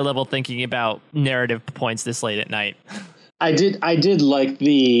high level thinking about narrative points this late at night. I did like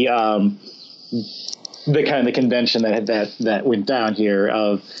the kind of the convention that went down here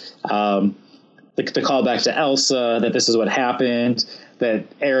of the callback to Elsa, that this is what happened, that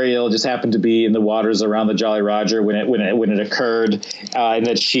Ariel just happened to be in the waters around the Jolly Roger when it occurred, and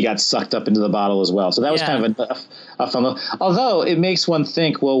that she got sucked up into the bottle as well. So that was kind of a fun. Although it makes one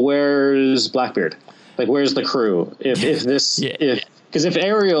think, well, where's Blackbeard? Like, where's the crew? If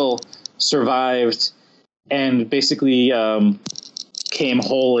Ariel survived and basically came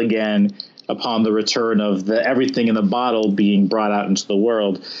whole again upon the return of everything in the bottle being brought out into the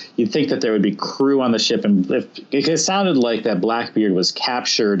world, you'd think that there would be crew on the ship, and it sounded like that Blackbeard was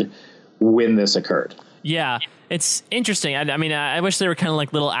captured when this occurred. Yeah, it's interesting. I mean, I wish there were kind of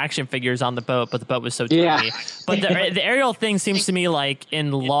like little action figures on the boat, but the boat was so tiny. Yeah. But the Ariel thing seems to me like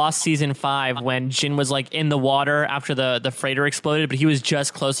in Lost Season 5 when Jin was like in the water after the freighter exploded, but he was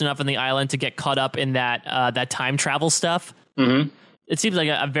just close enough in the island to get caught up in that time travel stuff. Mm-hmm. It seems like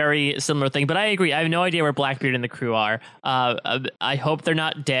a very similar thing, but I agree. I have no idea where Blackbeard and the crew are. I hope they're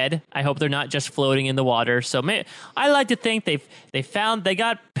not dead. I hope they're not just floating in the water. So I like to think they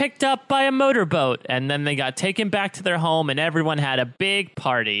got picked up by a motorboat, and then they got taken back to their home, and everyone had a big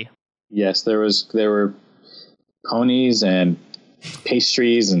party. Yes, there were ponies and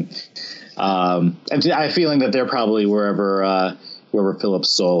pastries, and I have a feeling that they're probably wherever Philip's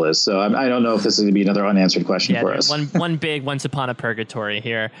soul is. So I don't know if this is going to be another unanswered question for us. One big Once Upon a Purgatory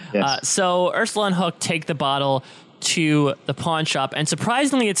here. Yes. So Ursula and Hook take the bottle to the pawn shop, and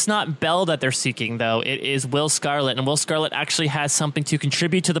surprisingly, it's not Belle that they're seeking, though. It is Will Scarlet, and Will Scarlet actually has something to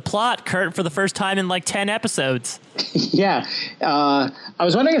contribute to the plot, Kurt, for the first time in like 10 episodes. Yeah. I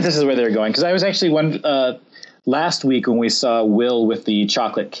was wondering if this is where they're going, because I was actually last week when we saw Will with the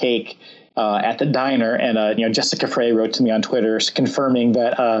chocolate cake at the diner, and Jessica Frey wrote to me on Twitter confirming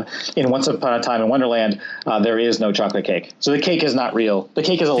that in Once Upon a Time in Wonderland there is no chocolate cake. So the cake is not real. The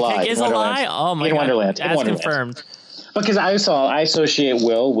cake is a lie. The cake is a lie? Oh my God. Wonderland. That's confirmed. Because I associate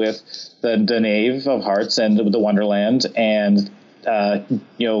Will with the Knave of Hearts and the Wonderland, and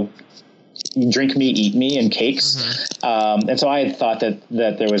drink me, eat me, and cakes. Mm-hmm. And so I had thought that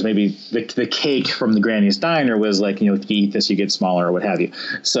there was maybe the cake from the Granny's Diner was like, if you eat this, you get smaller or what have you.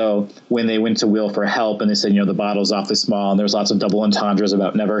 So when they went to Will for help and they said, the bottle's awfully small, and there was lots of double entendres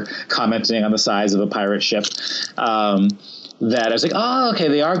about never commenting on the size of a pirate ship, that I was like, oh, okay,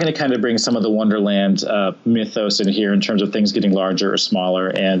 they are going to kind of bring some of the Wonderland mythos in here in terms of things getting larger or smaller.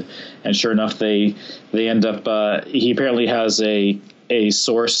 And sure enough, they end up, he apparently has a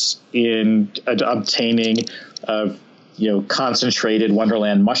source in obtaining concentrated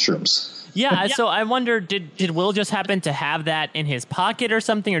Wonderland mushrooms. Yeah, so I wonder, did Will just happen to have that in his pocket or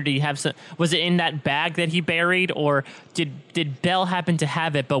something, or did he have some? Was it in that bag that he buried, or did Belle happen to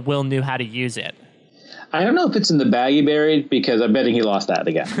have it, but Will knew how to use it? I don't know if it's in the bag he buried, because I'm betting he lost that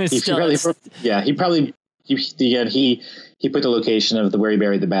again. He probably put the location of where he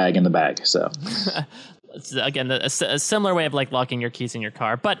buried the bag in the bag. So. Again, a similar way of like locking your keys in your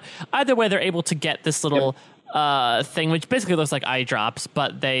car. But either way, they're able to get this little thing, which basically looks like eye drops,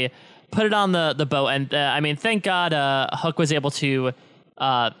 but they put it on the boat. And thank God Hook was able to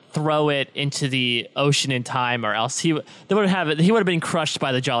throw it into the ocean in time, or else he would have been crushed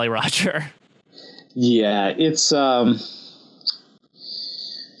by the Jolly Roger. Yeah, it's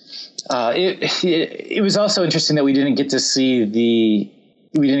it was also interesting that we didn't get to see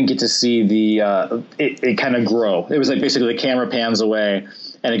it kind of grow. It was like basically the camera pans away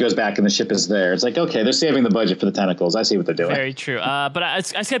and it goes back and the ship is there. It's like, okay, they're saving the budget for the tentacles. I see what they're doing. Very true. But I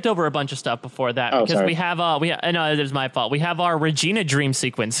skipped over a bunch of stuff before that because sorry. we have no, it was my fault. We have our Regina dream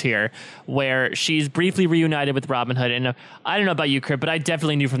sequence here where she's briefly reunited with Robin Hood. And I don't know about you, Kurt, but I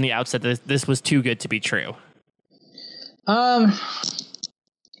definitely knew from the outset that this was too good to be true. I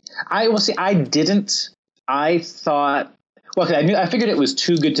will see. I didn't. I thought. Well, I figured it was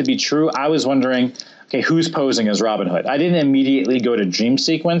too good to be true. I was wondering, okay, who's posing as Robin Hood? I didn't immediately go to dream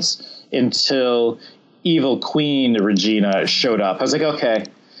sequence until Evil Queen Regina showed up. I was like, okay.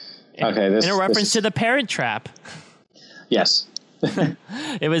 This in a reference to the Parent Trap. Yes.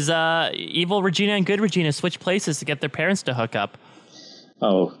 It was evil Regina and good Regina switch places to get their parents to hook up.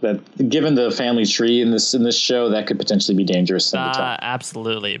 Oh, that given the family tree in this show, that could potentially be dangerous.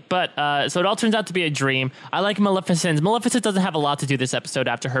 Absolutely. But so it all turns out to be a dream. I like Maleficent. Maleficent doesn't have a lot to do this episode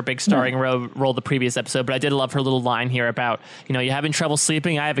after her big starring role the previous episode, but I did love her little line here about, you're having trouble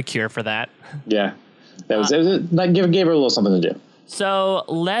sleeping. I have a cure for that. Yeah, that gave her a little something to do. So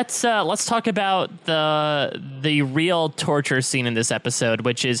let's talk about the real torture scene in this episode,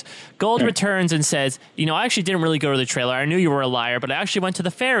 which is Gold returns and says, I actually didn't really go to the trailer. I knew you were a liar, but I actually went to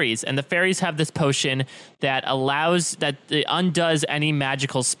the fairies, and the fairies have this potion that undoes any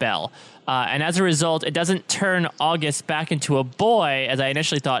magical spell. And as a result, it doesn't turn August back into a boy, as I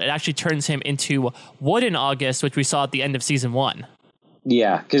initially thought. It actually turns him into Wooden August, which we saw at the end of season 1.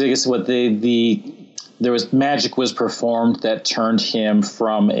 Yeah, because I guess what there was magic was performed that turned him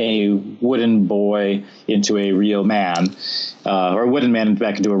from a wooden boy into a real man, or a wooden man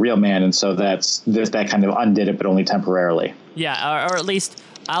back into a real man, and so that kind of undid it, but only temporarily. Yeah, or at least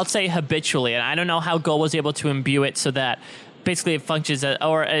I'll say habitually, and I don't know how Gold was able to imbue it so that basically it functions, that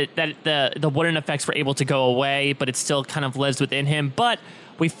the wooden effects were able to go away, but it still kind of lives within him. But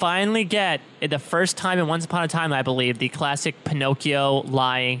we finally get, the first time in Once Upon a Time, I believe, the classic Pinocchio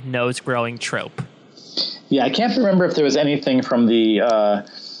lying, nose-growing trope. Yeah, I can't remember if there was anything from the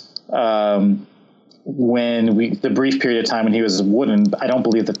brief period of time when he was wooden. I don't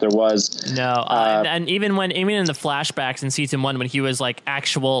believe that there was. No, and even in the flashbacks in season 1 when he was like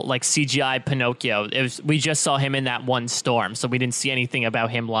actual like CGI Pinocchio, we just saw him in that one storm, so we didn't see anything about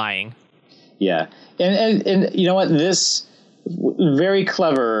him lying. Yeah, and you know what, this very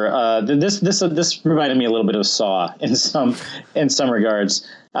clever. This reminded me a little bit of Saw in some regards.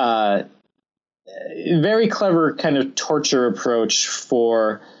 Very clever kind of torture approach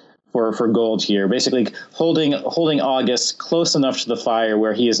for Gold here. Basically holding August close enough to the fire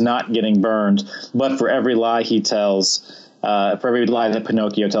where he is not getting burned, but for every lie he tells, for every lie that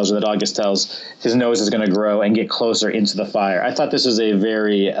Pinocchio tells or that August tells, his nose is going to grow and get closer into the fire. I thought this was a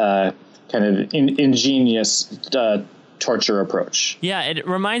very kind of ingenious torture approach. Yeah, it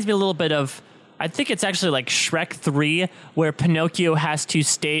reminds me a little bit of, I think it's actually like Shrek 3, where Pinocchio has to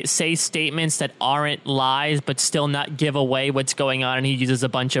say statements that aren't lies, but still not give away what's going on, and he uses a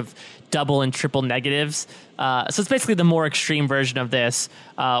bunch of double and triple negatives. So it's basically the more extreme version of this,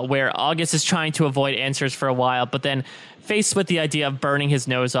 where August is trying to avoid answers for a while, but then faced with the idea of burning his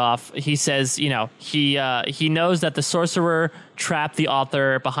nose off, he says, he knows that the sorcerer trapped the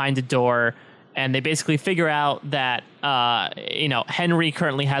author behind a door. And they basically figure out that, Henry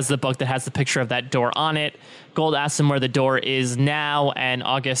currently has the book that has the picture of that door on it. Gold asks him where the door is now, and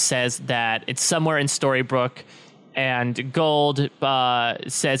August says that it's somewhere in Storybrooke. And Gold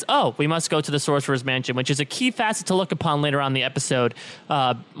says, we must go to the Sorcerer's Mansion, which is a key facet to look upon later on in the episode,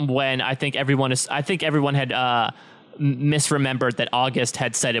 when I think everyone had misremembered that August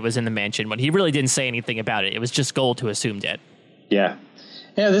had said it was in the mansion, when he really didn't say anything about it. It was just Gold who assumed it. Yeah.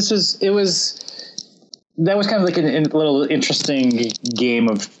 Yeah, that was kind of like a little interesting game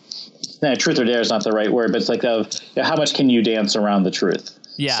of truth or dare is not the right word, but it's like how much can you dance around the truth?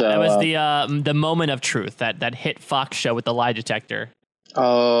 Yeah, so, that was the moment of truth, that hit Fox show with the lie detector.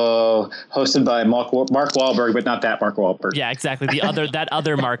 Oh, hosted by Mark Wahlberg, but not that Mark Wahlberg. Yeah, exactly. That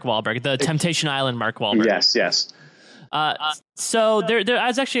other Mark Wahlberg, the Temptation Island Mark Wahlberg. Yes. So there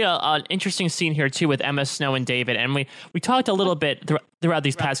is actually an interesting scene here too with Emma, Snow, and David, and we talked a little bit throughout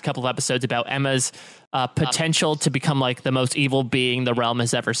these past couple of episodes about Emma's potential to become like the most evil being the realm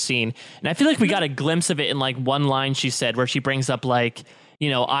has ever seen, and I feel like we got a glimpse of it in like one line she said where she brings up like,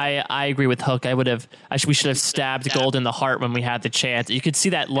 I agree with Hook. We should have stabbed Gold in the heart when we had the chance. You could see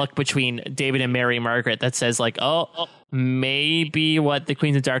that look between David and Mary Margaret that says like, maybe what the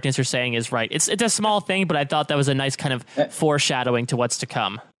Queens of Darkness are saying is right. It's a small thing, but I thought that was a nice kind of foreshadowing to what's to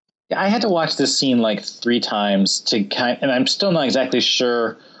come. I had to watch this scene like 3 times and I'm still not exactly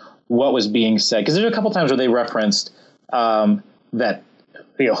sure what was being said, because there's a couple times where they referenced that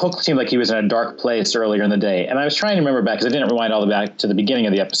Hook seemed like he was in a dark place earlier in the day. And I was trying to remember back, because I didn't rewind all the way back to the beginning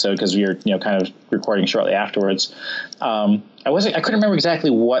of the episode, because we were, kind of recording shortly afterwards. I couldn't remember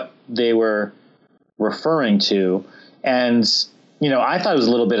exactly what they were referring to. And, I thought it was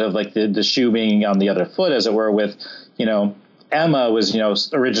a little bit of like the shoe being on the other foot, as it were, with, Emma was,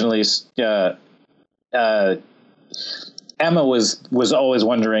 originally, Emma was always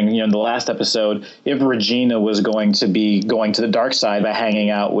wondering, in the last episode, if Regina was going to be going to the dark side by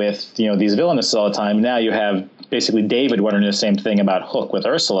hanging out with, these villainous all the time. Now you have basically David wondering the same thing about Hook with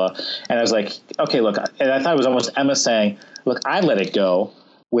Ursula. And I was like, okay, look, and I thought it was almost Emma saying, look, I let it go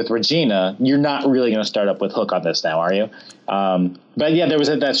with Regina. You're not really going to start up with Hook on this now, are you? But yeah, there was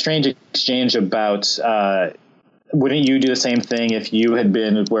that strange exchange about, wouldn't you do the same thing if you had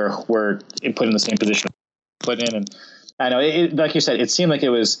been where we're put in the same position put in? And I know, like you said, it seemed like it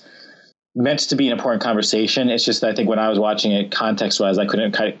was meant to be an important conversation. It's just that I think when I was watching it, context-wise, I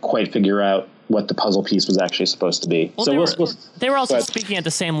couldn't quite figure out what the puzzle piece was actually supposed to be. Well, so they were also speaking at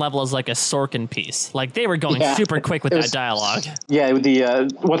the same level as like a Sorkin piece. Like they were going super quick with that dialogue. Yeah, the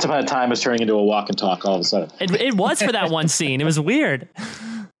Once Upon a Time was turning into a walk and talk all of a sudden. It was for that one scene. It was weird.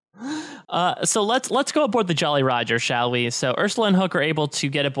 So let's go aboard the Jolly Roger, shall we? So Ursula and Hook are able to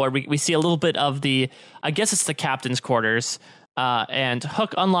get aboard. We see a little bit of I guess it's the captain's quarters, and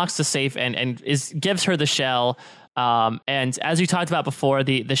Hook unlocks the safe and gives her the shell. And as we talked about before,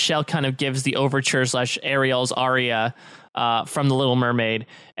 the shell kind of gives the overture / Ariel's aria from The Little Mermaid,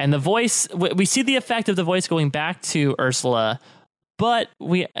 and the voice. We see the effect of the voice going back to Ursula. But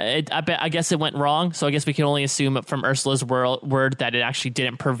I guess it went wrong, so I guess we can only assume from Ursula's word that it actually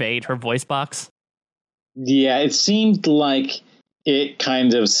didn't pervade her voice box. Yeah, it seemed like it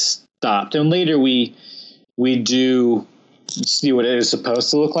kind of stopped, and later we do see what it is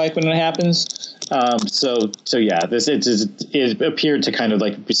supposed to look like when it happens. So yeah, it appeared to kind of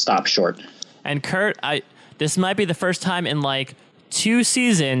like stop short. And Kurt, this might be the first time in like 2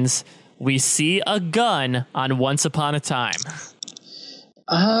 seasons we see a gun on Once Upon a Time.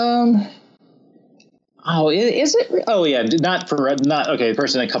 Is it? Oh yeah,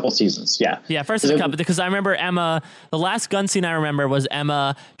 first in a couple seasons. Yeah, first in a couple, because I remember Emma. The last gun scene I remember was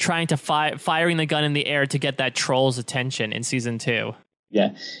Emma trying to firing the gun in the air to get that troll's attention in season 2.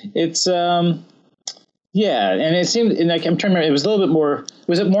 Yeah, it's yeah, and it seemed like I'm trying to remember. It was a little bit more.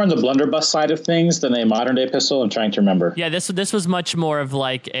 Was it more on the blunderbuss side of things than a modern day pistol? I'm trying to remember. Yeah, this was much more of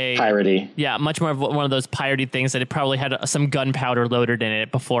like a piratey. Yeah, much more of one of those piratey things that it probably had some gunpowder loaded in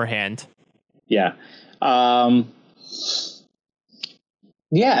it beforehand. Yeah,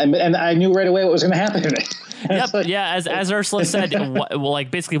 yeah, and I knew right away what was going to happen. Yep. Yeah. As Ursula said,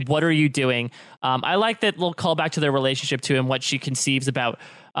 basically, what are you doing? I like that little callback to their relationship too, and what she conceives about,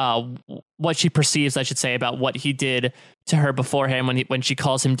 what she perceives, I should say, about what he did to her beforehand when she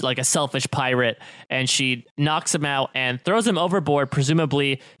calls him like a selfish pirate, and she knocks him out and throws him overboard,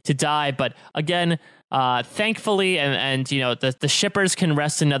 presumably to die. But again, thankfully, and the shippers can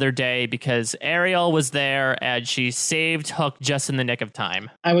rest another day because Ariel was there and she saved Hook just in the nick of time.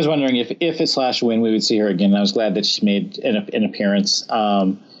 I was wondering if /when we would see her again. I was glad that she made an appearance.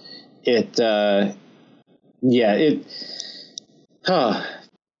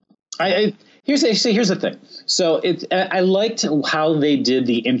 Here's the thing. So I liked how they did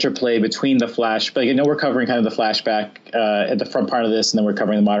the interplay between the flashback. I know we're covering kind of the flashback at the front part of this, and then we're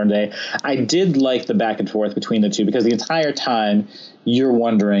covering the modern day. I did like the back and forth between the two, because the entire time you're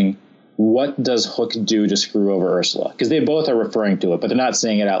wondering, what does Hook do to screw over Ursula? Because they both are referring to it, but they're not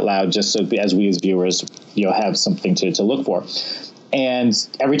saying it out loud, just so as we as viewers have something to look for. And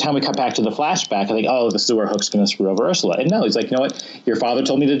every time we cut back to the flashback, I think, oh, this is where Hook's going to screw over Ursula. And no, he's like, you know what? Your father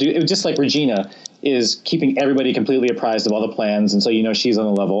told me to do it. It was just like Regina is keeping everybody completely apprised of all the plans. And so, she's on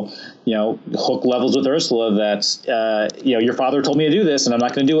the level, Hook levels with Ursula that, your father told me to do this and I'm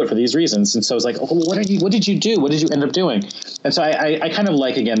not going to do it for these reasons. And so it's like, oh, what did you do? What did you end up doing? And so I kind of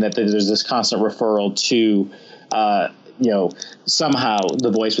like, again, that there's this constant referral to, somehow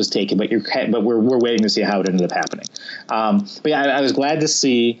the voice was taken, but we're waiting to see how it ended up happening. But yeah, I was glad to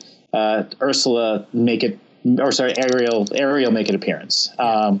see Ursula Ariel make an appearance.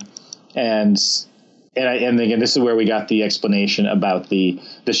 And again, this is where we got the explanation about the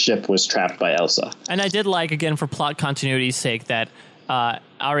ship was trapped by Elsa. And I did like, again, for plot continuity's sake, that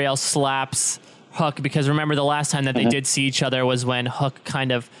Ariel slaps Hook, because remember the last time that they did see each other was when Hook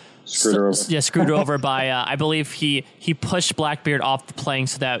kind of Screwed her over. Yeah, screwed her over by I believe he pushed Blackbeard off the plane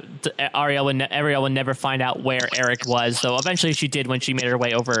so that Ariel would never find out where Eric was. So eventually she did when she made her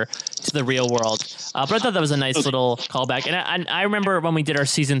way over to the real world. But I thought that was a nice little callback. And I remember when we did our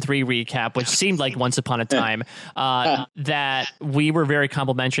season 3 recap, which seemed like Once Upon a Time, that we were very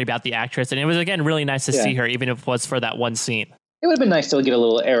complimentary about the actress, and it was again really nice to see her, even if it was for that one scene. It would have been nice to get a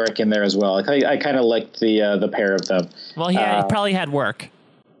little Eric in there as well. I kind of liked the pair of them. Well, he probably had work.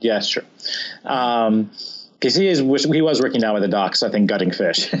 Yeah, sure. Because he was working down with the docks, I think, gutting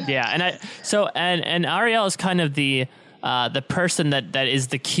fish. Yeah, and Ariel is kind of the person that is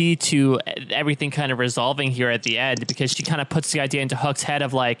the key to everything kind of resolving here at the end, because she kind of puts the idea into Hook's head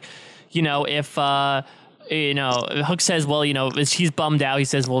of like, if Hook says, well, he's bummed out. He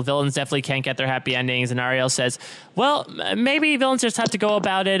says, well, villains definitely can't get their happy endings. And Ariel says, well, maybe villains just have to go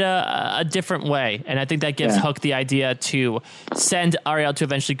about it a different way. And I think that gives Hook the idea to send Ariel to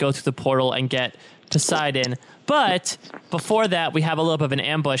eventually go through the portal and get Poseidon. But before that, we have a little bit of an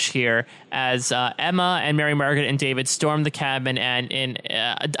ambush here as Emma and Mary Margaret and David storm the cabin, and in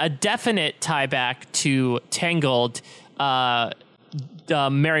a definite tie back to Tangled,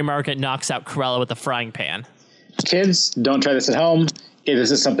 Mary Margaret knocks out Cruella with a frying pan. Kids, don't try this at home.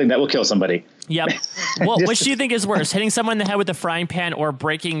 This is something that will kill somebody. Yep. Well, which do you think is worse, hitting someone in the head with a frying pan or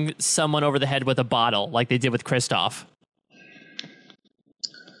breaking someone over the head with a bottle like they did with Kristoff?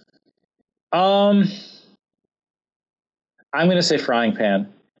 I'm going to say frying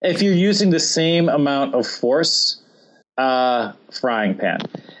pan. If you're using the same amount of force, frying pan.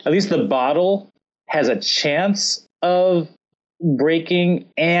 At least the bottle has a chance of breaking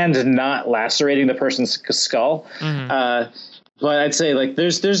and not lacerating the person's skull. Mm-hmm. But I'd say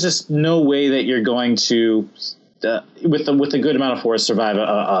there's just no way that you're going to with a good amount of force survive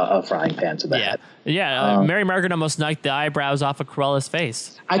a frying pan to the head. Yeah. Mary Margaret almost knocked the eyebrows off of Cruella's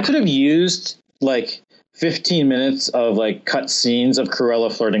face. I could have used 15 minutes of cut scenes of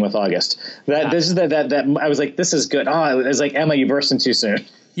Cruella flirting with August. I was like, this is good. It was like, Emma, you burst in too soon.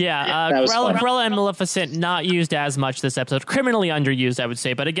 Yeah, Cruella and Maleficent not used as much this episode. Criminally underused, I would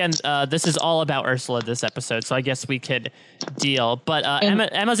say. But again, this is all about Ursula this episode, so I guess we could deal. But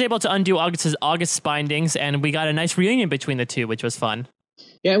Emma's able to undo August's bindings, and we got a nice reunion between the two, which was fun.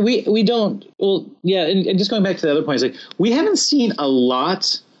 Yeah, we don't. Well, yeah, and just going back to the other point, we haven't seen a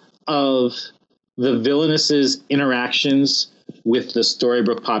lot of the villainous' interactions with the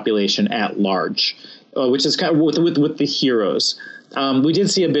Storybrooke population at large, which is kind of with the heroes. We did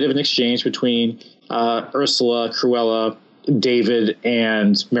see a bit of an exchange between Ursula, Cruella, David,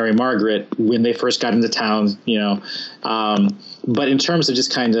 and Mary Margaret when they first got into town, but in terms of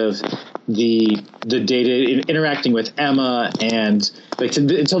just kind of the data interacting with Emma and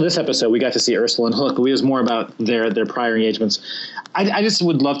until this episode, we got to see Ursula and Hook. It was more about their prior engagements. I just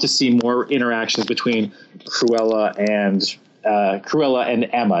would love to see more interactions between Cruella and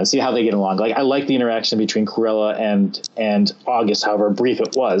Emma and see how they get along. I like the interaction between Cruella and August, however brief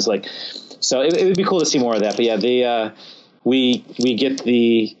it was. So it would be cool to see more of that. But yeah, we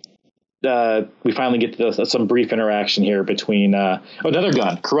finally get some brief interaction here between another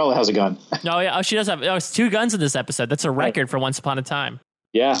gun. Cruella has a gun. Oh yeah, she does have 2 guns in this episode. That's a record for Once Upon a Time.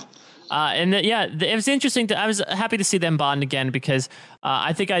 Yeah. It was interesting. I was happy to see them bond again because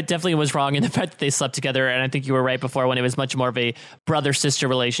I think I definitely was wrong in the fact that they slept together, and I think you were right before when it was much more of a brother-sister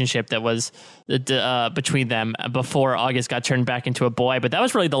relationship that was between them before August got turned back into a boy. But that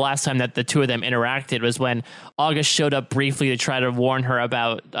was really the last time that the two of them interacted, was when August showed up briefly to try to warn her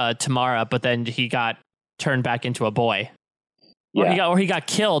about Tamara, but then he got turned back into a boy. Yeah. Or he got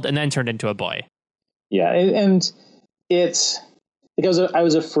killed and then turned into a boy. Yeah, and it's... Because I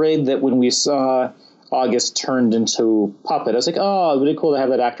was afraid that when we saw August turned into puppet, I was like, oh, it would be cool to have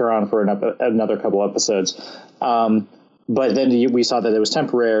that actor on for another couple episodes. But then we saw that it was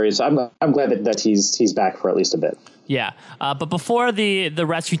temporary, so I'm glad that he's back for at least a bit. Yeah, but before the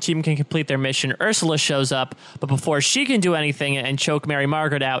rescue team can complete their mission, Ursula shows up. But before she can do anything and choke Mary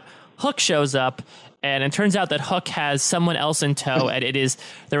Margaret out, Hook shows up. And it turns out that Hook has someone else in tow, and it is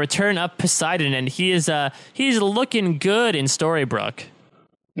the return of Poseidon, and he's looking good in Storybrooke.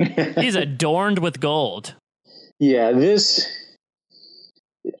 He's adorned with gold. Yeah, it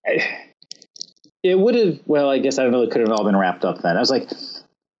would have. Well, I guess I don't know. It could have all been wrapped up then. I was like,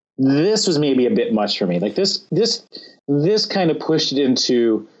 this was maybe a bit much for me. This kind of pushed it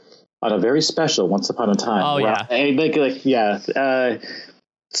into on a very special Once Upon a Time. Oh yeah,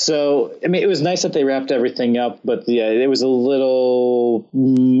 So, I mean, it was nice that they wrapped everything up, but it was a little,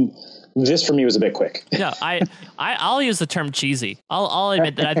 just for me, it was a bit quick. No, I'll use the term cheesy. I'll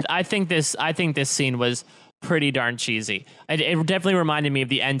admit that I think this scene was pretty darn cheesy. It definitely reminded me of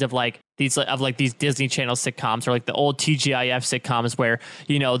the end of these Disney Channel sitcoms, or like the old TGIF sitcoms where,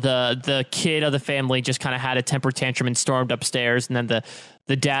 you know, the kid of the family just kind of had a temper tantrum and stormed upstairs, and then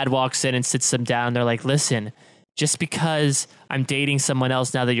the dad walks in and sits them down. They're like, listen, just because I'm dating someone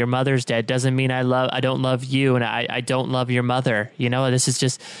else now that your mother's dead doesn't mean I don't love you, and I don't love your mother. You know, this is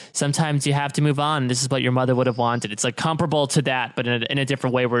just, sometimes you have to move on. This is what your mother would have wanted. It's like comparable to that, but in a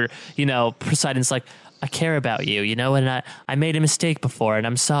different way, where, you know, Poseidon's like, I care about you, you know, and I made a mistake before, and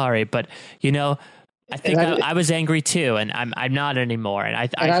I'm sorry, but, you know, I think I was angry too, and I'm not anymore. And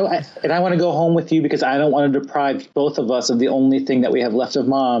I want to go home with you because I don't want to deprive both of us of the only thing that we have left of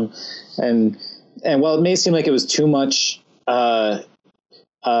Mom. And while it may seem like it was too much, whatever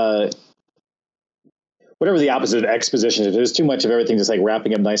the opposite of exposition is, it was too much of everything just like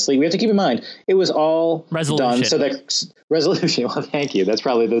wrapping up nicely. We have to keep in mind it was all done so that resolution. Well, thank you. That's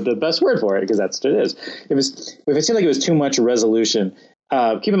probably the best word for it, because that's what it is. If it seemed like it was too much resolution,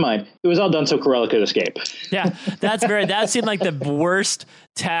 keep in mind it was all done so Cruella could escape. Yeah, that seemed like the worst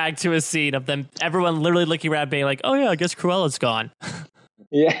tag to a scene of them. Everyone literally looking around, being like, "Oh yeah, I guess Cruella's gone."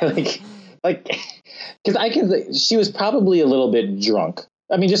 Yeah, like because she was probably a little bit drunk.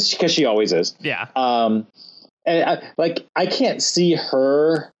 I mean, just because she always is. Yeah. And I can't see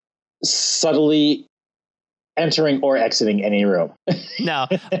her subtly entering or exiting any room. No,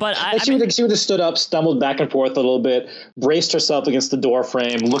 but she would have stood up, stumbled back and forth a little bit, braced herself against the door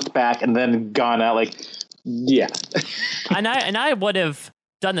frame, looked back, and then gone out. Like, yeah. and I would have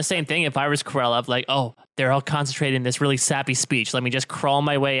done the same thing if I was Cruella. Like, oh, they're all concentrating in this really sappy speech. Let me just crawl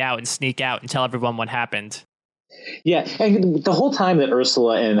my way out and sneak out and tell everyone what happened. Yeah, and the whole time that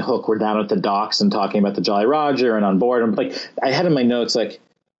Ursula and Hook were down at the docks and talking about the Jolly Roger and on board, I'm like, I had in my notes, like,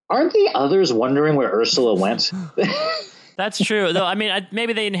 aren't the others wondering where Ursula went? That's true, though. I mean,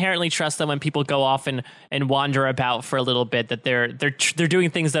 maybe they inherently trust that when people go off and wander about for a little bit, that they're doing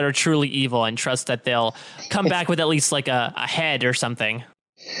things that are truly evil, and trust that they'll come back with at least like a head or something.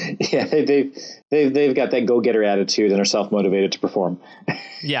 Yeah, they've got that go-getter attitude and are self-motivated to perform.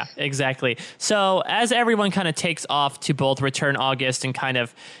 Yeah, exactly. So as everyone kind of takes off to both return August and kind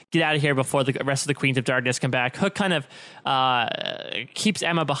of get out of here before the rest of the Queens of Darkness come back, Hook kind of keeps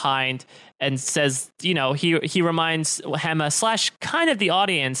Emma behind and says, you know, he reminds Emma / kind of the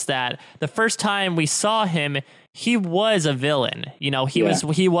audience that the first time we saw him, he was a villain. You know, he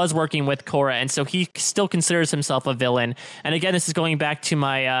was working with Cora, and so he still considers himself a villain. And again, this is going back to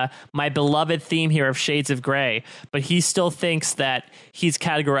my my beloved theme here of Shades of Grey, but he still thinks that he's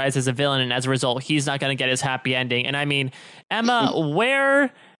categorized as a villain, and as a result, he's not going to get his happy ending. And I mean, Emma,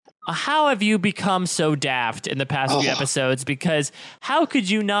 how have you become so daft in the past few episodes? Because how could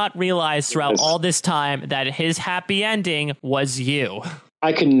you not realize throughout all this time that his happy ending was you?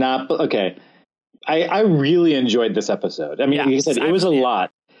 I could not. Okay. I really enjoyed this episode. I mean, like you said, it was a lot,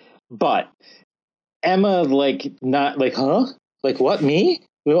 but Emma, like, not like, huh? Like, what, me?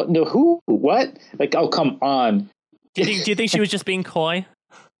 No, who? What? Like, oh, come on. Do you think she was just being coy?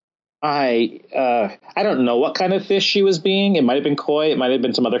 I don't know what kind of fish she was being. It might have been koi. It might have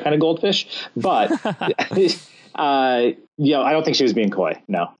been some other kind of goldfish, but I don't think she was being coy.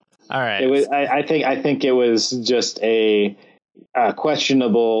 No. All right. It was. I think it was just a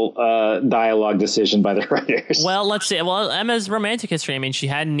questionable dialogue decision by the writers. Well, let's see. Well, Emma's romantic history. I mean, she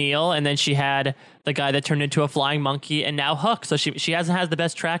had Neil, and then she had the guy that turned into a flying monkey, and now Hook. So she hasn't had the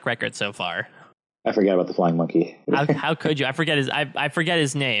best track record so far. I forgot about the flying monkey. How could you? I forget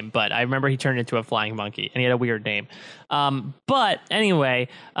his name, but I remember he turned into a flying monkey, and he had a weird name. But anyway,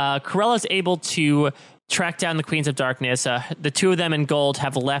 Cruella's able to track down the Queens of Darkness. The two of them in gold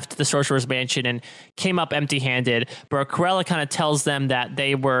have left the Sorcerer's Mansion and came up empty-handed. But Cruella kind of tells them that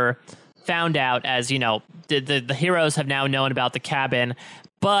they were found out, as, you know, the heroes have now known about the cabin.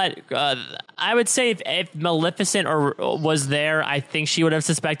 But I would say if Maleficent was there, I think she would have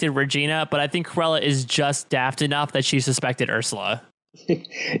suspected Regina. But I think Cruella is just daft enough that she suspected Ursula.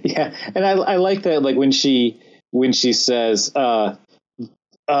 Yeah, and I like that. Like when she says, "By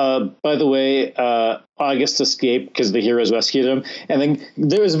the way, August escaped because the heroes rescued him," and then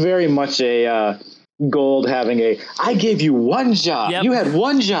there was very much a Gold having "I gave you one job, you had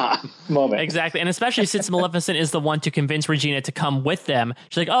one job" moment. Exactly, and especially since Maleficent is the one to convince Regina to come with them.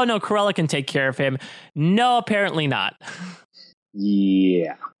 She's like, "Oh no, Cruella can take care of him." No, apparently not.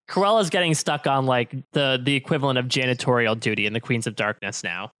 Yeah, Cruella's getting stuck on like the equivalent of janitorial duty in the Queens of Darkness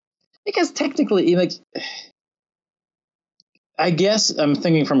now. Because technically, like, I guess I'm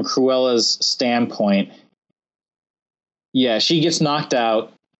thinking from Cruella's standpoint. Yeah, she gets knocked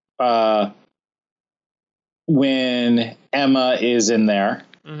out when Emma is in there,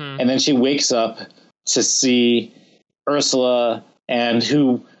 and then she wakes up to see Ursula, and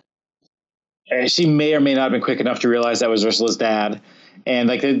who she may or may not have been quick enough to realize that was Ursula's dad. And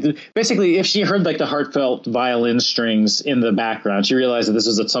like basically, if she heard like the heartfelt violin strings in the background, she realized that this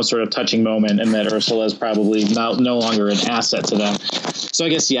was some sort of touching moment, and that Ursula is probably no longer an asset to them. So I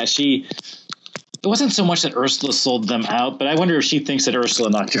guess, yeah, it wasn't so much that Ursula sold them out, but I wonder if she thinks that Ursula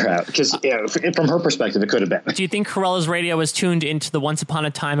knocked her out, because from her perspective, it could have been. Do you think Corella's radio was tuned into the Once Upon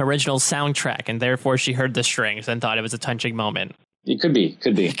a Time original soundtrack, and therefore she heard the strings and thought it was a touching moment? It could be.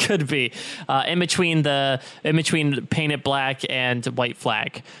 In between Paint It Black and White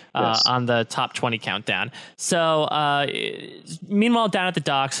Flag Yes. on the top 20 countdown. So meanwhile, down at the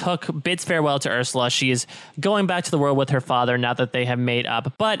docks, Hook bids farewell to Ursula. She is going back to the world with her father now that they have made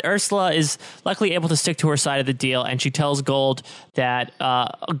up. But Ursula is luckily able to stick to her side of the deal, and she tells Hook that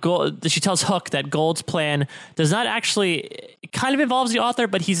Gold's plan does not actually kind of involves the author,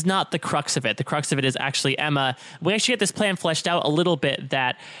 but he's not the crux of it. The crux of it is actually Emma. We actually get this plan fleshed out a little bit,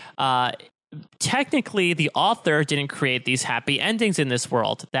 that technically the author didn't create these happy endings in this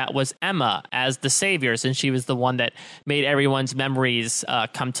world. That was Emma as the savior, since she was the one that made everyone's memories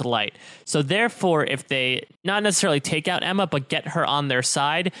come to light. So therefore, if they not necessarily take out Emma, but get her on their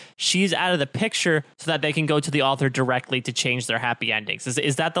side, she's out of the picture so that they can go to the author directly to change their happy endings.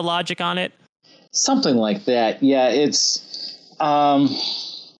 Is that the logic on it? Something like that. Yeah, it's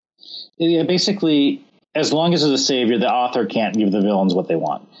basically, as long as it's a savior, the author can't give the villains what they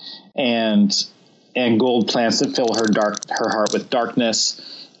want. And Gold plans to fill her heart with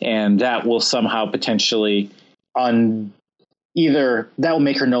darkness, and that will somehow potentially either that will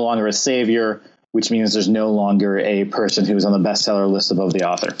make her no longer a savior, which means there's no longer a person who's on the bestseller list above the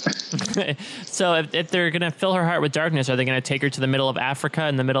author. So if they're going to fill her heart with darkness, are they going to take her to the middle of Africa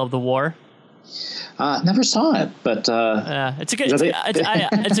in the middle of the war? Never saw it, but it's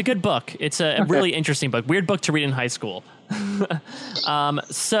a good book. It's a really interesting book. Weird book to read in high school.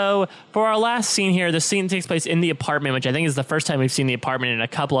 So for our last scene here, the scene takes place in the apartment, which I think is the first time we've seen the apartment in a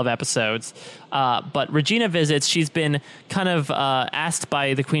couple of episodes. But Regina visits. She's been kind of asked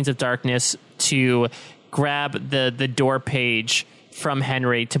by the Queens of Darkness to grab the door page from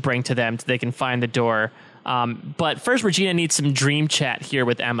Henry to bring to them so they can find the door. But first, Regina needs some dream chat here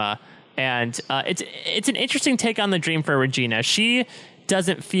with Emma. And it's an interesting take on the dream for Regina. She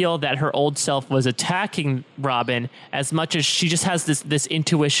doesn't feel that her old self was attacking Robin as much as she just has this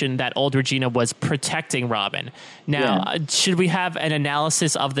intuition that old Regina was protecting Robin. Now, should we have an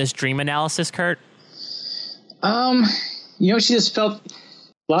analysis of this dream analysis, Kurt? She just felt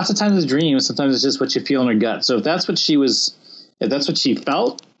lots of times it's dreams. Sometimes it's just what you feel in her gut. So if that's what she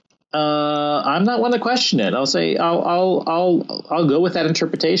felt, I'm not one to question it. I'll say I'll go with that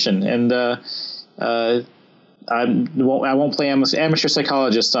interpretation, and I won't play amateur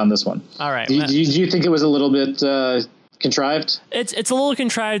psychologist on this one. All right. Do you think it was a little bit contrived? It's a little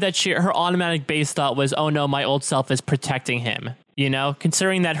contrived that her automatic base thought was, oh no, my old self is protecting him.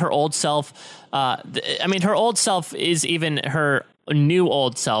 Considering that her old self, her old self is even her new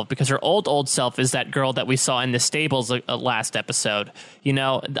old self, because her old self is that girl that we saw in the stables last episode, and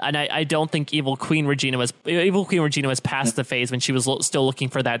I don't think Evil Queen Regina was past the phase when she was still looking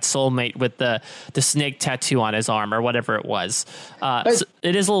for that soulmate with the snake tattoo on his arm or whatever it was. So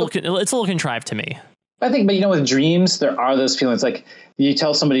it's a little contrived to me. I think, but with dreams, there are those feelings like you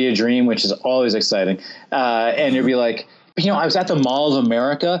tell somebody a dream, which is always exciting, and you'll be like, I was at the Mall of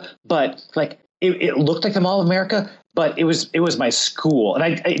America, but like it looked like the Mall of America, but it was my school,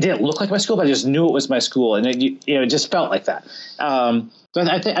 and it didn't look like my school, but I just knew it was my school, and it just felt like that. But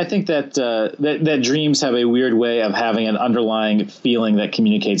I think that dreams have a weird way of having an underlying feeling that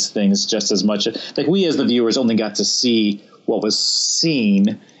communicates things just as much. Like we as the viewers only got to see what was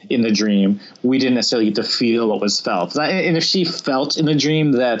seen in the dream. We didn't necessarily get to feel what was felt. And if she felt in the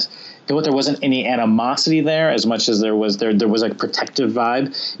dream that there wasn't any animosity there as much as there was a protective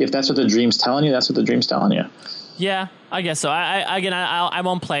vibe, if that's what the dream's telling you, that's what the dream's telling you. Yeah, I guess so. I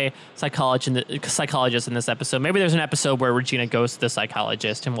won't play psychologist in this episode. Maybe there's an episode where Regina goes to the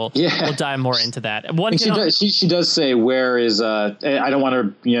psychologist, and we'll dive more into that. She does say, "Where is I don't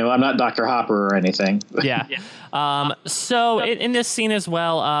want to. I'm not Dr. Hopper or anything." Yeah. So in this scene as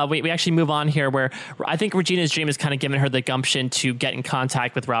well, we actually move on here where I think Regina's dream has kind of given her the gumption to get in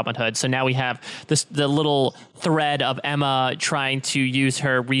contact with Robin Hood. So now we have the little thread of Emma trying to use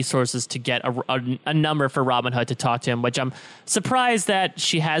her resources to get a number for Robin Hood to talk to him, which I'm surprised that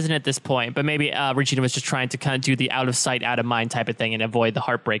she hasn't at this point. But maybe Regina was just trying to kind of do the out of sight, out of mind type of thing and avoid the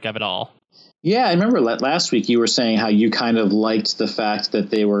heartbreak of it all. Yeah, I remember last week you were saying how you kind of liked the fact that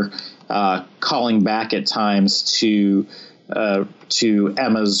they were calling back at times to to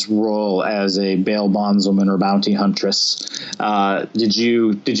Emma's role as a bail bondswoman or bounty huntress. Did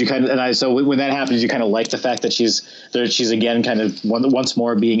you kind of, so when that happened, did you kind of like the fact that she's again kind of once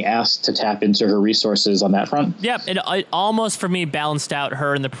more being asked to tap into her resources on that front? Yeah, it almost for me balanced out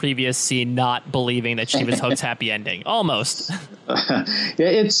her in the previous scene not believing that she was Hook's happy ending. Almost.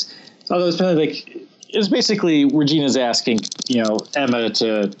 Yeah, although it's kind of like, it's basically Regina's asking, Emma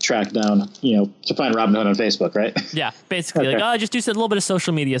to track down, to find Robin Hood on Facebook, right? Yeah, basically. Okay. Like, just do a little bit of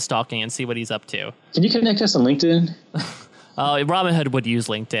social media stalking and see what he's up to. Can you connect us on LinkedIn? Robin Hood would use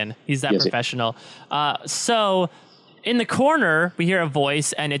LinkedIn. He's that professional. So in the corner, we hear a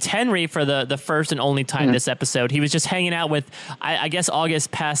voice, and it's Henry for the first and only time this episode. He was just hanging out with, I guess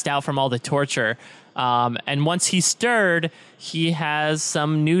August passed out from all the torture. And once he stirred, he has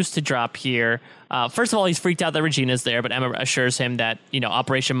some news to drop here. First of all, he's freaked out that Regina's there, but Emma assures him that,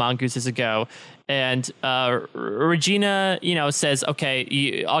 Operation Mongoose is a go. And Regina, says,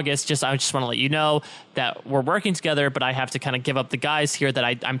 okay, August, I just want to let you know that we're working together, but I have to kind of give up the guys here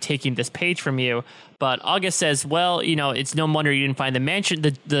that I'm taking this page from you. But August says, well, it's no wonder you didn't find the mansion,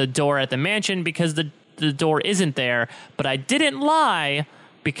 the door at the mansion, because the door isn't there. But I didn't lie,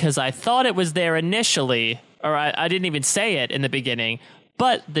 because I thought it was there initially, or I didn't even say it in the beginning.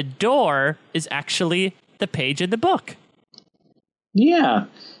 But the door is actually the page in the book. Yeah,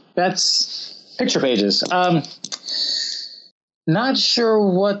 that's picture pages. Not sure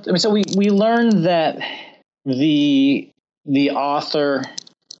what. I mean, so we learned that the author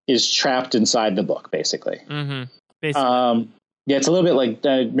is trapped inside the book, basically. Mm-hmm. Basically. Yeah, it's a little bit like.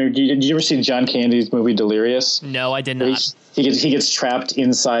 Did you ever see John Candy's movie Delirious? No, I did not. He gets trapped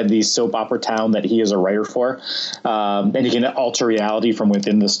inside the soap opera town that he is a writer for, and he can alter reality from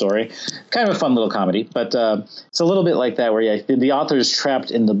within the story. Kind of a fun little comedy, but it's a little bit like that, where the author is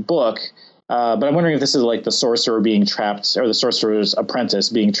trapped in the book. But I'm wondering if this is like the sorcerer being trapped, or the sorcerer's apprentice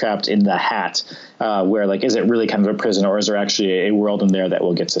being trapped in the hat, where like, is it really kind of a prison, or is there actually a world in there that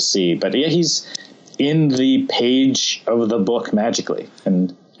we'll get to see? But yeah, he's in the page of the book magically.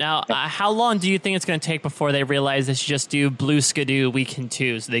 And now, how long do you think it's going to take before they realize they should just do Blue Skidoo Weekend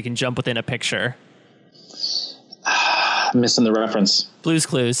 2 so they can jump within a picture? Missing the reference. Blue's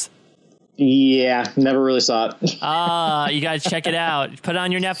Clues. Yeah, never really saw it. You got to check it out. Put it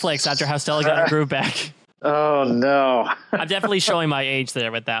on your Netflix after How Stella Got Her Groove Back. Oh, no. I'm definitely showing my age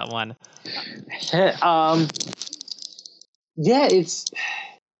there with that one. Yeah, it's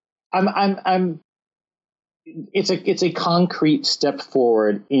a concrete step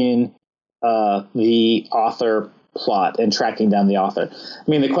forward in the author plot and tracking down the author. I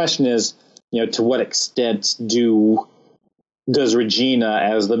mean, the question is, to what extent does Regina,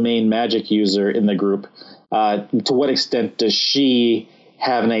 as the main magic user in the group, to what extent does she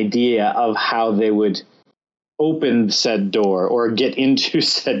have an idea of how they would open said door or get into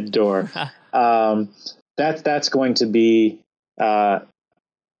said door? That's going to be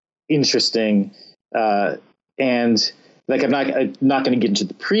interesting. And like, I'm not going to get into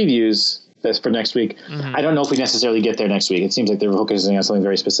the previews for next week. Mm-hmm. I don't know if we necessarily get there next week. It seems like they're focusing on something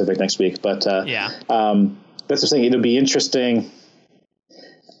very specific next week, but that's the thing. It'll be interesting.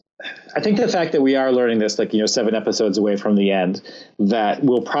 I think the fact that we are learning this, 7 episodes away from the end, that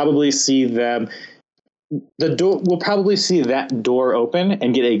we'll probably see them. We'll probably see that door open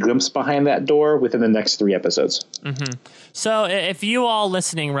and get a glimpse behind that door within the next 3 episodes. Mm-hmm. So if you all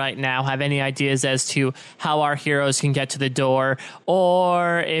listening right now have any ideas as to how our heroes can get to the door,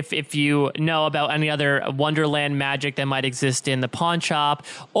 or if you know about any other Wonderland magic that might exist in the pawn shop,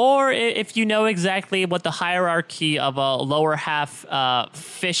 or if you know exactly what the hierarchy of a lower half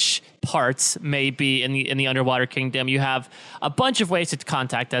fish parts may be in the underwater kingdom, you have a bunch of ways to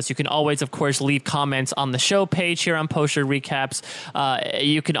contact us. You can always, of course, leave comments on the show page here on Post Show Recaps.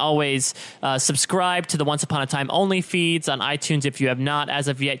 You can always subscribe to the Once Upon a Time only feeds on iTunes if you have not as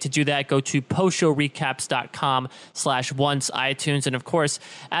of yet. To do that, go to postshowrecaps.com/once iTunes. And of course,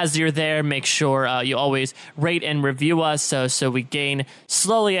 as you're there, make sure you always rate and review us so we gain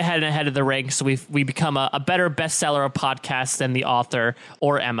slowly ahead of the ranks, so we become a better bestseller of podcasts than the author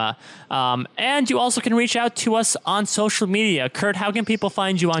or Emma. And you also can reach out to us on social media. Kurt, how can people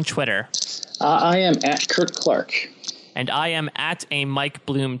find you on Twitter? I am at Kurt Clark. And I am at a Mike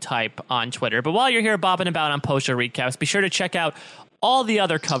Bloom type on Twitter. But while you're here bobbing about on Post Show Recaps, be sure to check out all the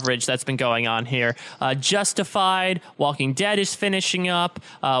other coverage that's been going on here. Justified, Walking Dead is finishing up.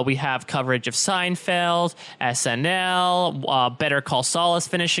 We have coverage of Seinfeld, SNL, Better Call Saul is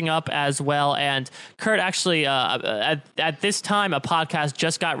finishing up as well. And Kurt, actually, at this time, a podcast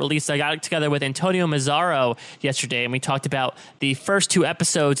just got released. I got together with Antonio Mazzaro yesterday, and we talked about the first 2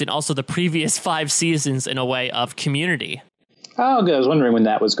 episodes and also the previous 5 seasons in a way of Community. Oh, good. I was wondering when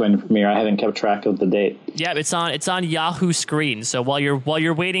that was going to premiere. I haven't kept track of the date. Yeah, it's on Yahoo Screen. So while you're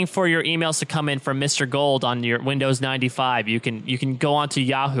waiting for your emails to come in from Mr. Gold on your Windows 95, you can go onto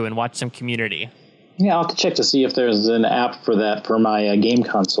Yahoo and watch some Community. Yeah, I'll have to check to see if there's an app for that for my game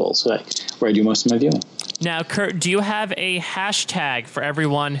consoles, where I do most of my viewing. Now, Kurt, do you have a hashtag for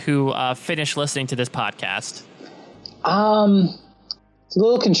everyone who finished listening to this podcast? It's a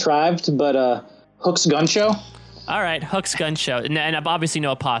little contrived, but Hook's Gun Show. All right, Hook's Gun Show, and obviously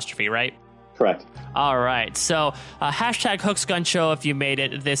no apostrophe, right? Correct. All right, so hashtag Hook's Gun Show if you made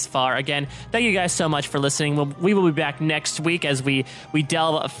it this far. Again, thank you guys so much for listening. We will be back next week as we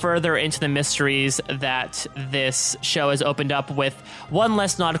delve further into the mysteries that this show has opened up with one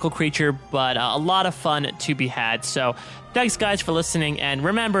less nautical creature, but a lot of fun to be had. So thanks, guys, for listening. And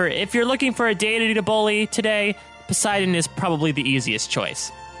remember, if you're looking for a deity to bully today, Poseidon is probably the easiest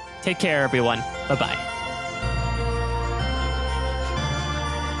choice. Take care, everyone. Bye-bye.